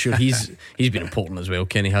thing's for sure, he's been important as well,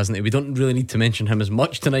 Kenny, hasn't he? We don't really need to mention him as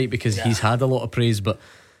much tonight because he's had a lot of praise, but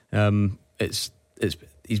he's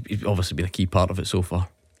obviously been a key part of it so far.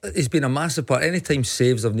 He's been a massive part. Anytime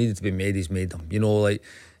saves have needed to be made, he's made them. Like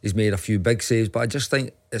he's made a few big saves, but I just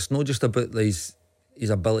think it's not just about his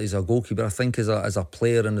ability as a goalkeeper. I think as a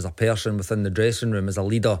player and as a person within the dressing room, as a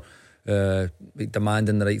leader,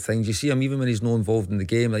 demanding the right things. You see him even when he's not involved in the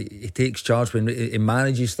game, like he takes charge, when he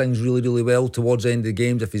manages things really, really well towards the end of the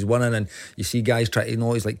games. If he's winning and you see guys try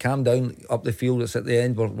to, he's like, calm down up the field, it's at the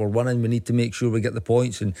end, we're winning, we need to make sure we get the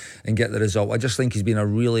points and get the result. I just think he's been a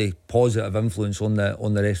really positive influence on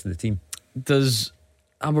the rest of the team. Does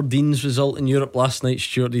Aberdeen's result in Europe last night,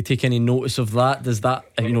 Stuart, do you take any notice of that? Does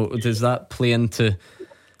that play into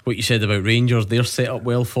what you said about Rangers? They're set up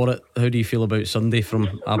well for it. How do you feel about Sunday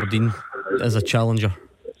from Aberdeen as a challenger?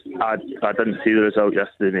 I didn't see the result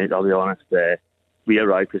yesterday, mate, I'll be honest. We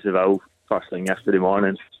arrived to Seville first thing yesterday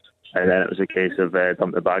morning, And then it was a case of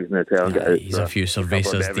dump the bags in the hotel and get out. He's a few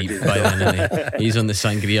cervezas deep by then, isn't he? He's on the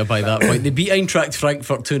sangria by that point. They beat Eintracht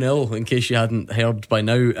Frankfurt 2-0, in case you hadn't heard by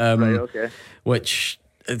now. Right, okay. Which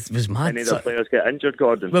it was mad. Any other players get injured,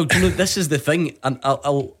 Gordon? Well, do you know, this is the thing, and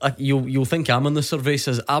you'll think I'm on the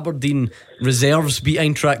cervezas. Aberdeen reserves beat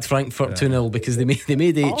Eintracht Frankfurt 2-0 because they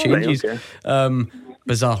made 8 changes. Right, okay.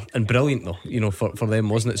 Bizarre and brilliant though, you know, for them,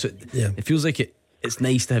 wasn't it? So it feels like it's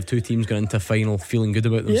nice to have two teams going into a final feeling good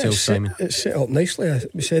about themselves, Simon. It's set up nicely.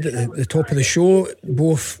 We said at the top of the show,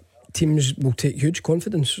 both teams will take huge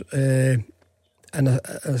confidence. And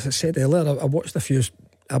as I said earlier, I watched a few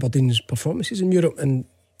Aberdeen's performances in Europe, and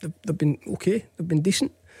they've been okay. They've been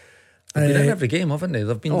decent. They've been in every game, haven't they?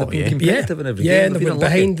 They've been competitive in every game. Yeah, and they went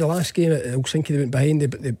behind the last game at Helsinki. They went behind,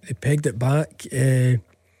 but they pegged it back.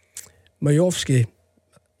 Majowski,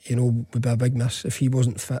 you know, would be a big miss if he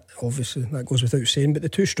wasn't fit. Obviously, that goes without saying. But the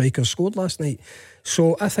two strikers scored last night,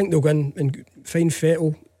 so I think they'll go in and find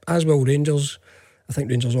Vettel, as will Rangers. I think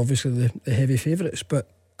Rangers obviously the heavy favourites, but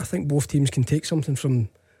I think both teams can take something from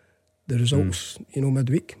the results, you know,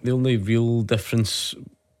 midweek. The only real difference,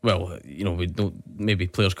 well, you know, we don't, maybe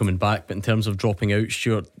players coming back, but in terms of dropping out,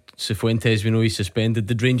 Stuart Cifuentes, we know he's suspended.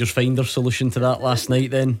 Did Rangers find their solution to that last night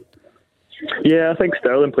then? Yeah, I think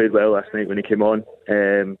Sterling played well last night when he came on.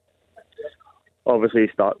 Obviously,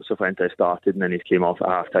 Cifuentes started and then he came off at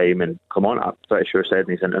half time and come on. I'm pretty sure said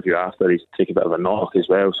in his interview after he's taken a bit of a knock as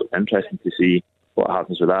well, so interesting to see what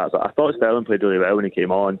happens with that. But I thought Sterling played really well when he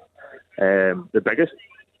came on. The biggest,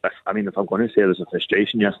 if I'm going to say there's a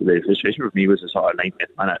frustration yesterday, the frustration for me was the sort of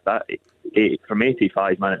 90th minute, that from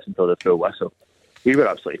 85 minutes until the full whistle. We were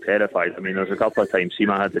absolutely terrified. I mean, there was a couple of times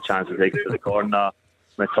Sima had the chance to take it to the corner.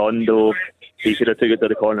 Matondo, he could have took it to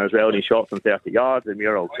the corner as well, and he shot from 30 yards, and we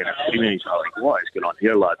were all kind of screaming. He's like, what is going on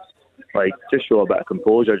here, lads? Like, just show a bit of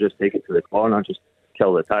composure, just take it to the corner, just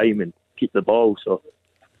kill the time and keep the ball. So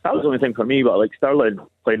that was the only thing for me. But like Sterling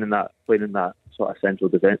playing in that sort of central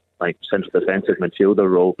defensive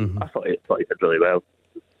midfielder role, I thought he did really well.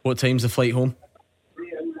 What time's the flight home?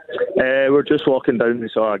 We're just walking down the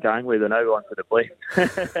sort of gangway now onto the plane.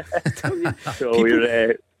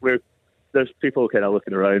 So there's people kind of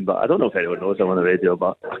looking around, but I don't know if anyone knows I'm on the radio,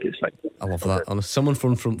 but it's fine. I love that. And someone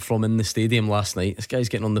from in the stadium last night, this guy's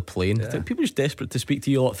getting on the plane. People are just desperate to speak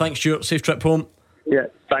to you a lot. Thanks, Stuart. Safe trip home. Yeah,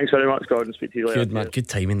 thanks very much, Gordon. Speak to you later. Good man, good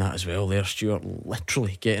timing that as well there, Stuart.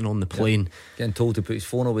 Literally getting on the plane, getting told to put his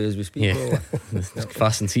phone away as we speak. Yeah,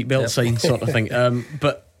 fasten seatbelt sign sort of thing.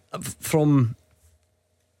 But from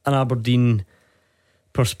an Aberdeen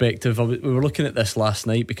perspective, we were looking at this last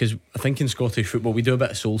night because I think in Scottish football we do a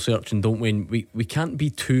bit of soul searching, don't we? And we can't be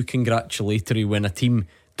too congratulatory when a team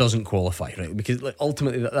doesn't qualify, right? Because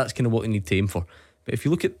ultimately that's kind of what they need to aim for. But if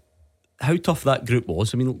you look at how tough that group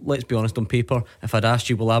was, I mean, let's be honest, on paper, if I'd asked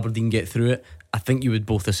you will Aberdeen get through it, I think you would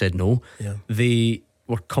both have said no. They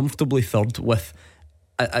were comfortably third with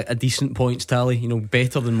a decent points tally, you know,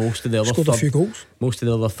 better than most of the other a few goals. Most of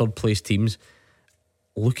the other third place teams.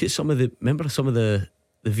 Look at some of the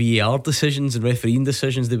VAR decisions and refereeing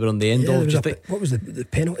decisions they were on the end of. What was the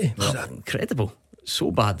penalty? Incredible,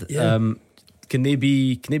 so bad. Can they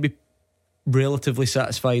be relatively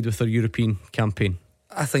satisfied with their European campaign?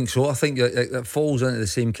 I think so. I think it falls into the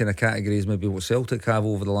same kind of category as maybe what Celtic have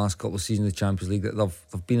over the last couple of seasons of the Champions League. That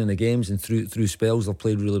they've been in the games and through spells they've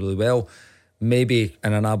played really, really well. Maybe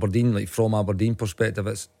in an Aberdeen, like from Aberdeen perspective,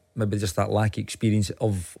 it's maybe just that lack of experience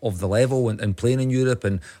of the level and playing in Europe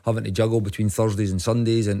and having to juggle between Thursdays and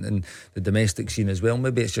Sundays and the domestic scene as well.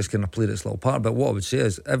 Maybe it's just kind of played its little part. But what I would say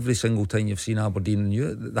is every single time you've seen Aberdeen in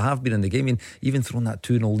Europe, they have been in the game. I mean, even throwing that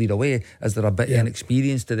 2-0 lead away, is there a bit of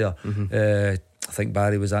inexperience to there? I think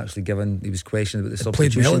Barry was actually he was questioned about the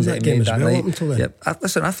substitutions that game as well night. Until then.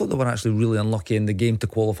 Listen, I thought they were actually really unlucky in the game to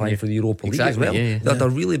qualify for the Europa League as well. They had a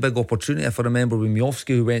really big opportunity. If I remember, with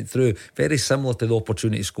Majowski, who went through, very similar to the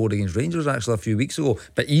opportunity scored against Rangers actually a few weeks ago,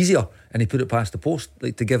 but easier, and he put it past the post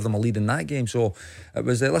to give them a lead in that game. So it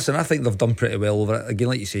was listen, I think they've done pretty well over it. Again,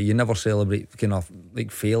 like you say, you never celebrate kind of like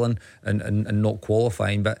failing and not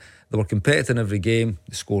qualifying, but they were competitive in every game.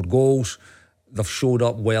 They scored goals. They've showed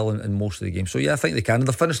up well in most of the games. So yeah, I think they can.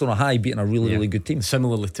 They've finished on a high, beating a really, really good team.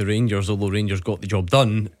 Similarly to Rangers, although Rangers got the job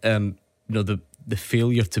done, you know, the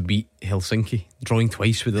failure to beat Helsinki, drawing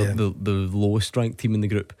twice with the lowest ranked team in the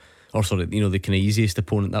group, or sorry, you know, the kind of easiest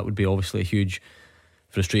opponent, that would be obviously a huge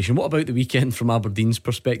frustration. What about the weekend from Aberdeen's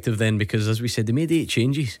perspective then? Because as we said, they made 8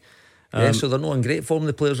 changes. So they're not in great form,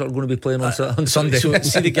 the players that are going to be playing on Sunday. So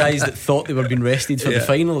see the guys that thought they were being rested for the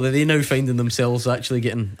final, are they now finding themselves actually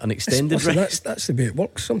getting an extended rest? That's the way it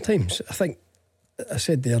works sometimes. I think I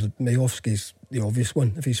said there, Majowski's the obvious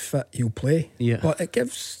one. If he's fit, he'll play. Yeah. But it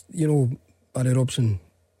gives, Barry Robson,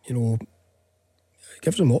 it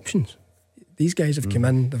gives them options. These guys have come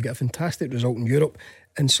in, they've got a fantastic result in Europe,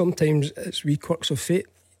 and sometimes it's wee quirks of fate.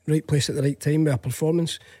 Right place at the right time with a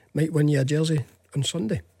performance might win you a jersey on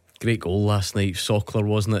Sunday. Great goal last night, Sockler,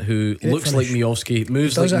 wasn't it? Who Great looks finish. like Miovski,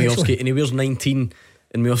 moves like Miovski, and he wears 19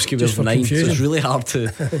 and Miovski wears 9. confusion. So it's really hard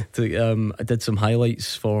to I did some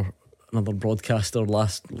highlights for another broadcaster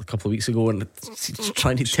a couple of weeks ago, and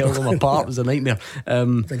trying to tell them apart was a nightmare.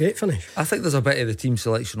 It's a great finish. I think there's a bit of the team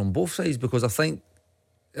selection on both sides, because I think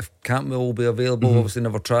if Campbell will be available, obviously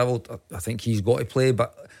never travelled, I think he's got to play.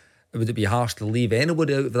 But would it be harsh to leave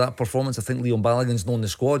anybody out of that performance? I think Leon Balogun's known the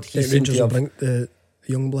squad. He seems Rangers to will have... bring the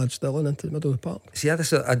young blood still into the middle of the park. See,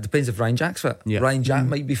 it depends if Ryan Jack's fit. Yeah. Ryan Jack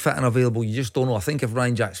might be fit and available. You just don't know. I think if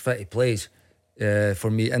Ryan Jack's fit, he plays for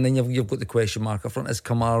me. And then you've got the question mark up front: is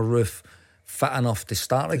Kamara Roof fit enough to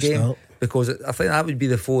start a game? Because I think that would be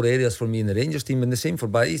the 4 areas for me in the Rangers team. And the same for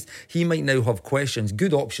Barry. He might now have questions,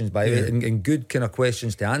 good options, by the way, and good kind of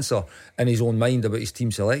questions to answer in his own mind about his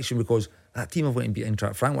team selection, because that team have went and beat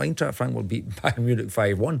Eintracht Frankfurt. Eintracht Frankfurt beat Bayern Munich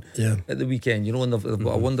 5-1 at the weekend, and they've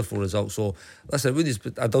got a wonderful result. So listen,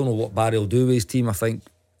 I don't know what Barry will do with his team. I think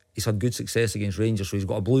he's had good success against Rangers, so he's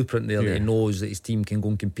got a blueprint there that he knows that his team can go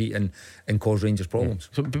and compete and cause Rangers problems.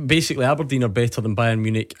 So basically, Aberdeen are better than Bayern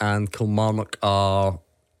Munich, and Kilmarnock are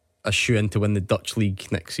a shoe-in to win the Dutch league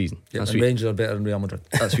next season. Yeah, and Rangers are better than Real Madrid.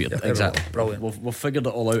 That's weird. Exactly. Brilliant. We've figured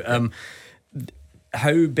it all out.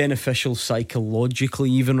 How beneficial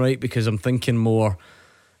psychologically, even, right? Because I'm thinking more,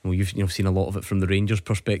 you've seen a lot of it from the Rangers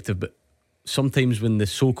perspective, but sometimes when the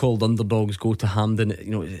so-called underdogs go to Hampden,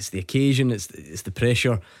 it's the occasion, it's the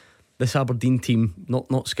pressure. This Aberdeen team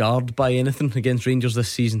not scarred by anything against Rangers this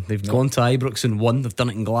season. They've gone to Ibrox and won. They've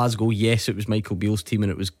done it in Glasgow. Yes, it was Michael Beale's team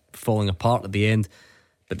and it was falling apart at the end,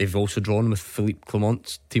 but they've also drawn with Philippe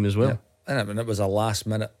Clement's team as well. Yeah. And it was a last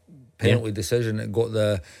minute penalty decision that got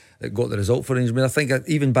the result for Rangers. I think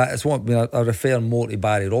even back, I refer more to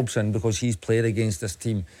Barry Robson, because he's played against this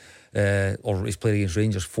team, or he's played against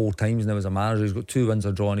Rangers 4 times now as a manager. He's got 2 wins,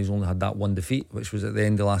 a draw, and he's only had that 1 defeat, which was at the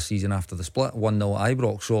end of last season after the split, 1-0 at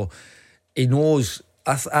Ibrox. So he knows.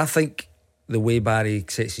 I think the way Barry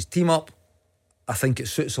sets his team up, I think it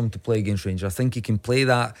suits him to play against Rangers. I think he can play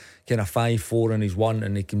that kind of 5-4 in his 1,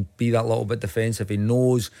 and he can be that little bit defensive. He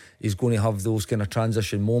knows he's going to have those kind of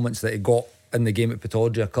transition moments that he got in the game at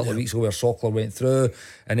Pittodrie a couple of weeks ago, where Sockler went through,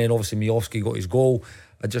 and then obviously Miovski got his goal.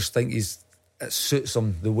 I just think it suits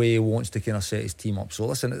him the way he wants to kind of set his team up. So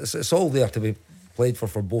listen, it's all there to be played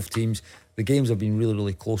for both teams. The games have been really,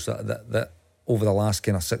 really close that over the last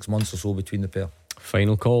kind of 6 months or so between the pair.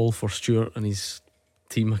 Final call for Stuart and his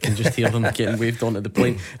team. I can just hear them getting waved onto the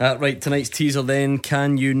plane. Right, tonight's teaser then.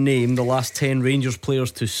 Can you name the last 10 Rangers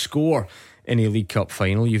players to score in a League Cup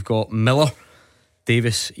final? You've got Miller,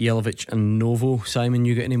 Davis, Jelavic and Novo. Simon,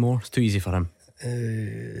 you got any more? It's too easy for him.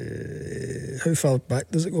 How far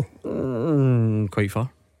back does it go? Quite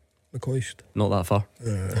far. McCoist. Not that far.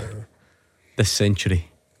 This century.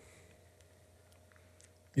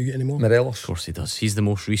 You get any more? Morelos. Of course he does. He's the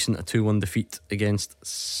most recent, a 2-1 defeat against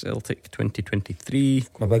Celtic 2023.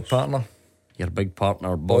 My big partner. Your big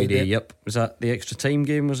partner, Boydie. Yep. Was that the extra time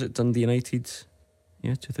game? Was it Dundee United?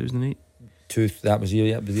 Yeah, 2008. That was the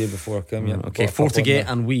year before I came. Okay, 4 to get,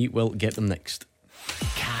 and we will get them next.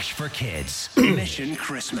 Cash for Kids Mission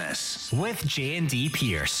Christmas with J&D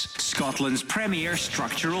Pierce, Scotland's premier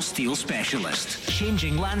structural steel specialist,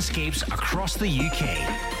 changing landscapes across the UK.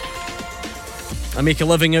 I make a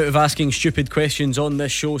living out of asking stupid questions on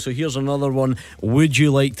this show, so here's another one. Would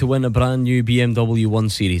you like to win a brand new BMW 1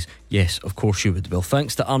 Series? Yes, of course you would. Well,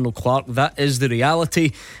 thanks to Arnold Clark, that is the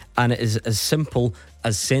reality, and it is as simple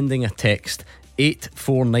as sending a text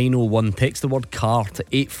 84901. Text the word car to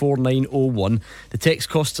 84901. The text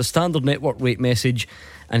costs a standard network rate message,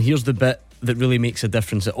 and here's the bit that really makes a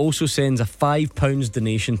difference. It also sends a £5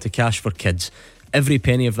 donation to Cash for Kids. Every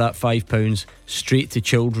penny of that £5 straight to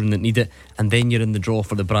children that need it, and then you're in the draw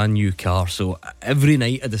for the brand new car. So every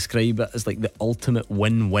night I describe it as like the ultimate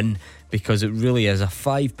win-win, because it really is a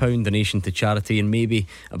 £5 donation to charity and maybe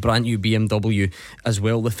a brand new BMW as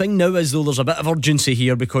well. The thing now is, though, there's a bit of urgency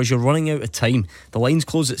here because you're running out of time. The lines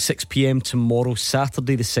close at 6 p.m. tomorrow,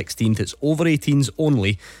 Saturday the 16th. It's over 18s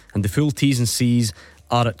only, and the full T's and C's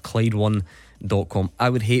are at Clyde1.com. I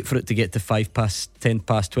would hate for it to get to 5 past, 10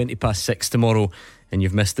 past, 20 past 6 tomorrow and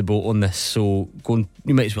you've missed the boat on this, so go and,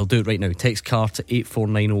 you might as well do it right now. Text car to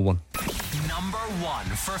 84901. Number 1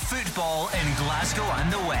 for football in Glasgow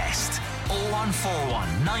and the West.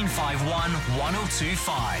 0141 951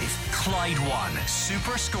 1025. Clyde 1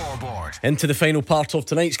 Super Scoreboard. Into the final part of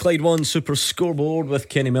tonight's Clyde 1 Super Scoreboard with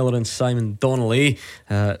Kenny Miller and Simon Donnelly.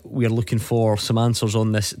 We are looking for some answers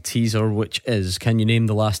on this teaser, which is: can you name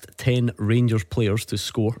the last 10 Rangers players to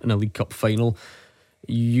score in a League Cup final?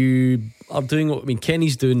 You are doing, I mean,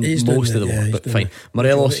 Kenny's doing most of the work, but fine.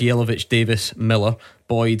 Morelos, Jelavic, Davis, Miller,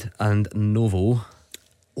 Boyd and Novo.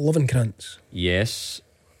 Lovenkrantz. Yes,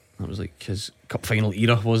 that was like his cup final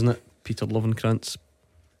era, wasn't it? Peter Lovenkrantz.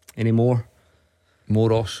 Any more?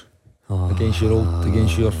 Moros against your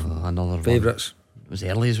another favourites. It was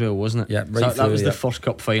early as well, wasn't it? Yeah, right. So that was the first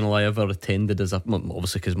cup final I ever attended as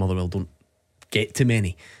obviously because Motherwell don't get too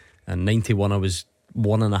many. And 91 I was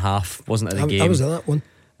 1.5, wasn't at the game. I was at that one.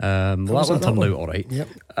 That one turned out alright. Yep.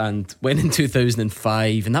 And went in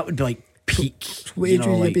 2005, and that would be like peak. What age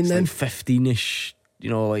would you have been then? 15ish.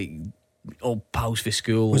 Like all pals for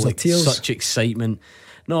school. Was like there tears? Such excitement.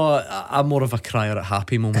 No, I'm more of a crier at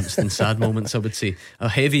happy moments than sad moments, I would say. A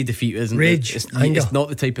heavy defeat isn't rage, anger. It's not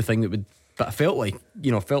the type of thing that would. But I felt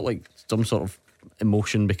like some sort of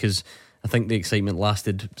emotion, because I think the excitement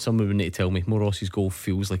lasted. Someone would need to tell me. Moros's goal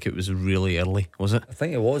feels like it was really early, was it? I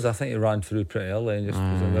think it was. I think it ran through pretty early and just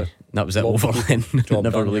that was it over then.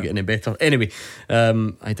 Never really got any better. Anyway,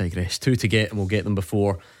 I digress. 2 to get, and we'll get them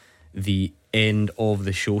before the end of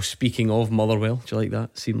the show. Speaking of Motherwell, do you like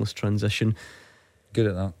that seamless transition? Good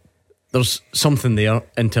at that. There's something there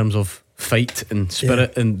in terms of fight and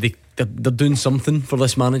spirit, and they're doing something for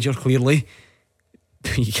this manager, clearly.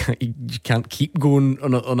 You can't keep going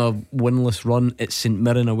on a winless run. It's St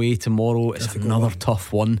Mirren away tomorrow. It's another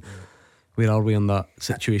tough one. Where are we on that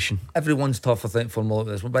situation? Everyone's tough, I think, for more of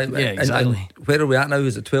this. Yeah, exactly. And where are we at now?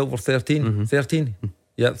 Is it 12 or 13? 13?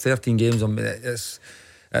 Yep, 13 games.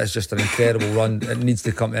 It's just an incredible run. It needs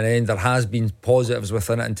to come to an end. There has been positives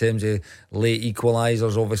within it in terms of late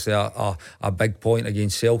equalisers. Obviously a big point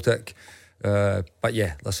against Celtic. But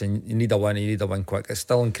yeah, listen, you need a win quick. It's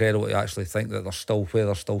still incredible to actually think that they're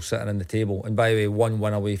still sitting in the table. And by the way, one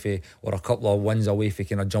win away for, or a couple of wins away for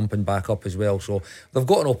kind of jumping back up as well. So they've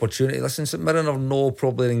got an opportunity. Listen, St Mirren are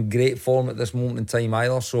probably in great form at this moment in time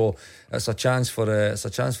either. So it's a chance for them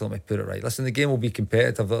to put it right. Listen, the game will be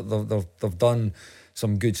competitive. They've done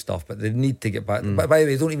some good stuff, but they need to get back. But by the way,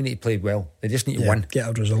 they don't even need to play well. They just need to win. Get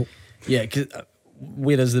a result. Yeah, because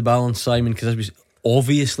where is the balance, Simon? Because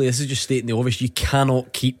obviously, this is just stating the obvious. You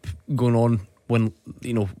cannot keep going on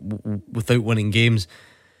without winning games.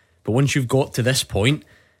 But once you've got to this point,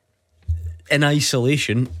 in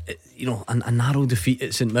isolation, a narrow defeat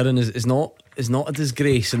at St Mirren is not a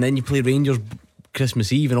disgrace. And then you play Rangers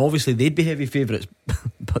Christmas Eve, and obviously they'd be heavy favourites.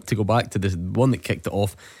 But to go back to the one that kicked it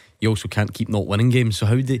off, you also can't keep not winning games. So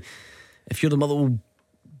if you're the Motherwell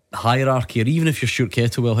hierarchy, or even if you're Stuart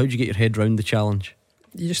Kettlewell, how do you get your head round the challenge?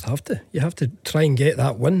 You just have to. You have to try and get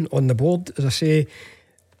that win on the board. As I say,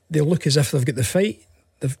 they look as if they've got the fight.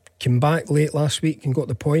 They've come back late last week and got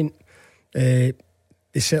the point. They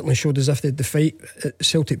certainly showed as if they had the fight at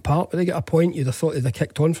Celtic Park, but they got a point. You'd have thought they'd have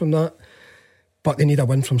kicked on from that, but they need a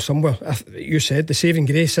win from somewhere. You said the saving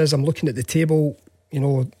grace is, I'm looking at the table,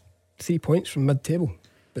 3 points from mid-table,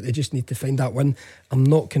 but they just need to find that win. I'm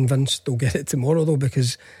not convinced they'll get it tomorrow though,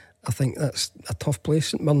 because I think that's a tough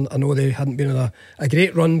place. I know they hadn't been on a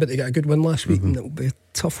great run, but they got a good win last week, and it'll be a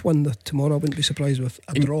tough one tomorrow. I wouldn't be surprised with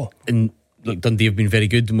a draw. And look, Dundee have been very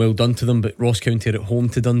good and well done to them, but Ross County are at home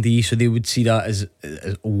to Dundee, so they would see that as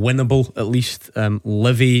winnable at least.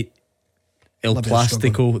 Livy, El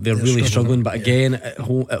Plastico, they're really struggling, but again, at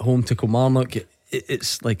home to Kilmarnock,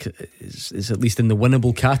 it's at least in the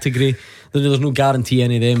winnable category. There's no guarantee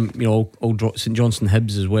any of them. All St Johnstone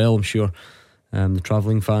Hibs as well, I'm sure. The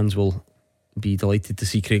travelling fans will be delighted to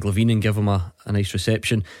see Craig Levein and give him a nice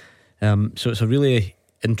reception. So it's a really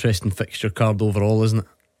interesting fixture card overall, isn't it?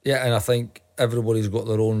 Yeah, and I think everybody's got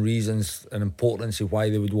their own reasons and importance of why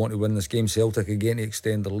they would want to win this game. Celtic again to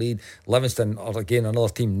extend their lead. Livingston are again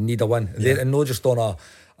another team need a win. Yeah. They're not just on a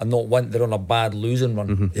not win, they're on a bad losing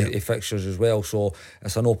run of fixtures as well. So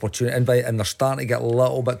it's an opportunity, and they're starting to get a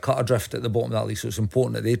little bit cut adrift at the bottom of that league. So it's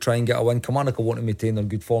important that they try and get a win. Kilmarnock want to maintain their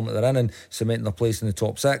good form that they're in and cementing their place in the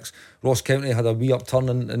top 6. Ross County had a wee upturn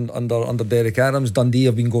under Derek Adams. Dundee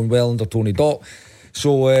have been going well under Tony Dock.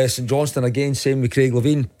 So St Johnstone again, same with Craig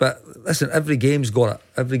Levein. But listen, every game's got it.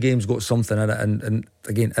 Every game's got something in it, and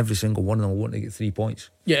again, every single one of them want to get 3 points.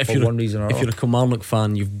 Yeah, if you're a Kilmarnock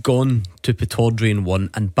fan, you've gone to Pittodrie and won,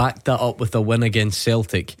 and backed that up with a win against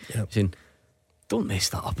Celtic. Yep. Saying, don't mess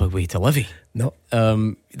that up away to Livy. No,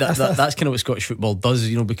 that's kind of what Scottish football does,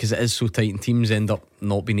 because it is so tight, and teams end up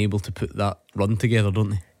not being able to put that run together,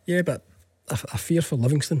 don't they? Yeah, but a fear for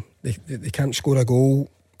Livingston. They can't score a goal.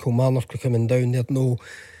 Kilmarnock are coming down. They're no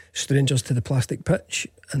strangers to the plastic pitch,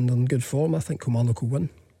 and they're in good form. I think Kilmarnock will win.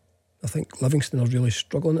 I think Livingston are really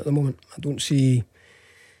struggling at the moment. I don't see,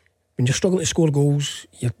 when you're struggling to score goals,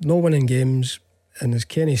 you're not winning games, and as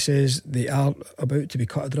Kenny says, they are about to be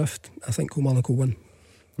cut adrift. I think Kilmarnock will win.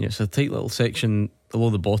 Yeah, it's a tight little section below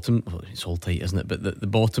the bottom. Well, it's all tight, isn't it? But the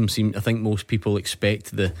bottom I think most people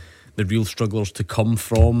expect the real strugglers to come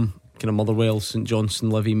from kind of Motherwell, St Johnstone,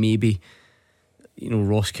 Livy, maybe,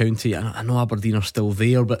 Ross County. I know Aberdeen are still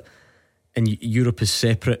there, but and Europe is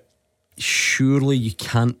separate. Surely you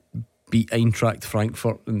can't beat Eintracht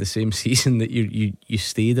Frankfurt in the same season that you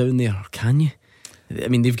stay down there, can you? I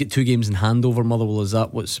mean, they've got 2 games in hand over Motherwell. Is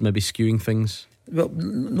that what's maybe skewing things? Well,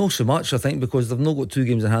 not so much, I think, because they've not got 2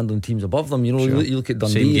 games in hand on teams above them. Sure. You look at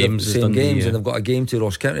Dundee, same games, and they've got a game to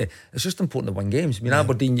Ross County. It's just important to win games. I mean,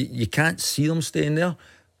 Aberdeen, you can't see them staying there,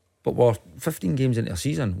 but we're 15 games into a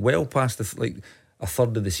season, well past a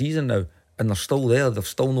third of the season now, and they're still there.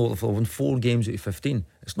 They've won 4 games out of 15.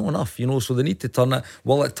 It's not enough, so they need to turn it.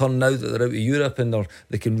 Will it turn now that they're out of Europe and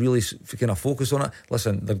they can really kind of focus on it?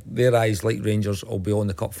 Listen, their eyes, like Rangers, will be on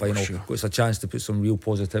the cup final. Sure. It's a chance to put some real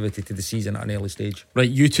positivity to the season at an early stage. Right,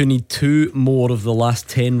 you two need 2 more of the last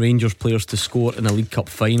 10 Rangers players to score in a League Cup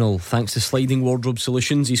final. Thanks to Sliding Wardrobe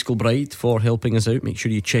Solutions, East Kilbride, for helping us out. Make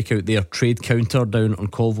sure you check out their trade counter down on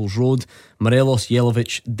Colville's Road. Morelos,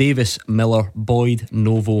 Jelovic, Davis, Miller, Boyd,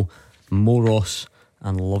 Novo, Moros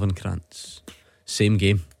and Lovenkrantz. Same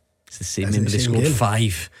game. It's the same name, but they scored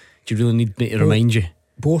 5. Do you really need me to remind you?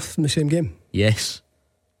 Both in the same game? Yes.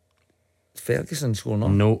 Ferguson scoring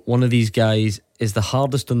on? No, one of these guys is the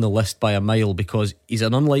hardest on the list by a mile, because he's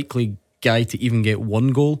an unlikely guy to even get 1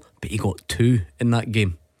 goal, but he got 2 in that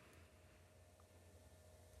game.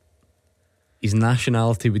 His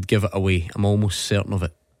nationality would give it away. I'm almost certain of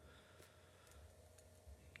it.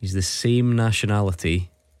 He's the same nationality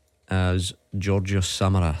as Georgios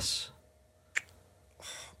Samaras.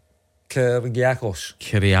 Kyriakos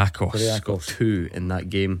got 2 in that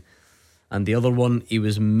game. And the other one, he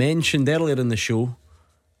was mentioned earlier in the show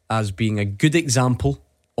as being a good example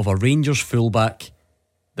of a Rangers fullback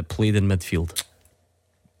that played in midfield.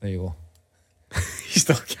 There you go. You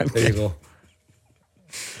still can't. There you go.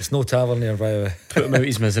 It's no Tavernier, by the way. Put him out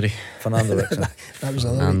his misery. Fernando Rickson. That was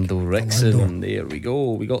Fernando Rickson. There we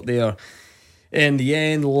go. We got there. In the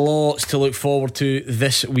end, lots to look forward to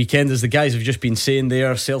this weekend, as the guys have just been saying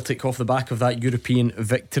there. Celtic off the back of that European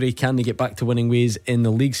victory. Can they get back to winning ways in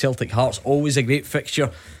the league? Celtic Hearts, always a great fixture.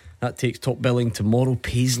 That takes top billing tomorrow.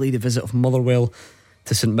 Paisley, the visit of Motherwell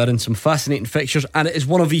to St Mirren. Some fascinating fixtures, and it is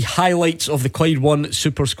one of the highlights of the Clyde One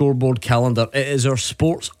Super Scoreboard calendar. It is our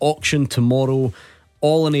sports auction tomorrow,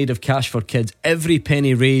 all in aid of Cash for Kids. Every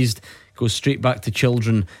penny raised goes straight back to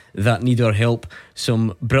children that need our help.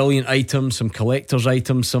 Some brilliant items, some collector's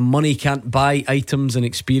items, some money can't buy items and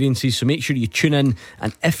experiences. So make sure you tune in,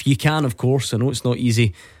 and if you can, of course, I know it's not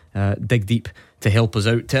easy, dig deep to help us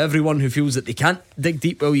out. To everyone who feels that they can't dig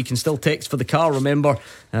deep, well, you can still text for the car. Remember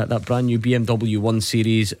that brand new BMW 1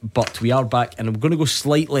 Series. But we are back, and we're going to go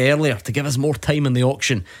slightly earlier to give us more time in the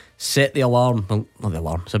auction. Set the alarm. Well, not the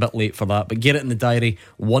alarm, it's a bit late for that, but get it in the diary.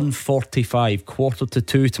 1:45,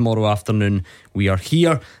 1:45 tomorrow afternoon. We are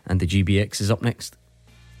here, and the GBX is up next.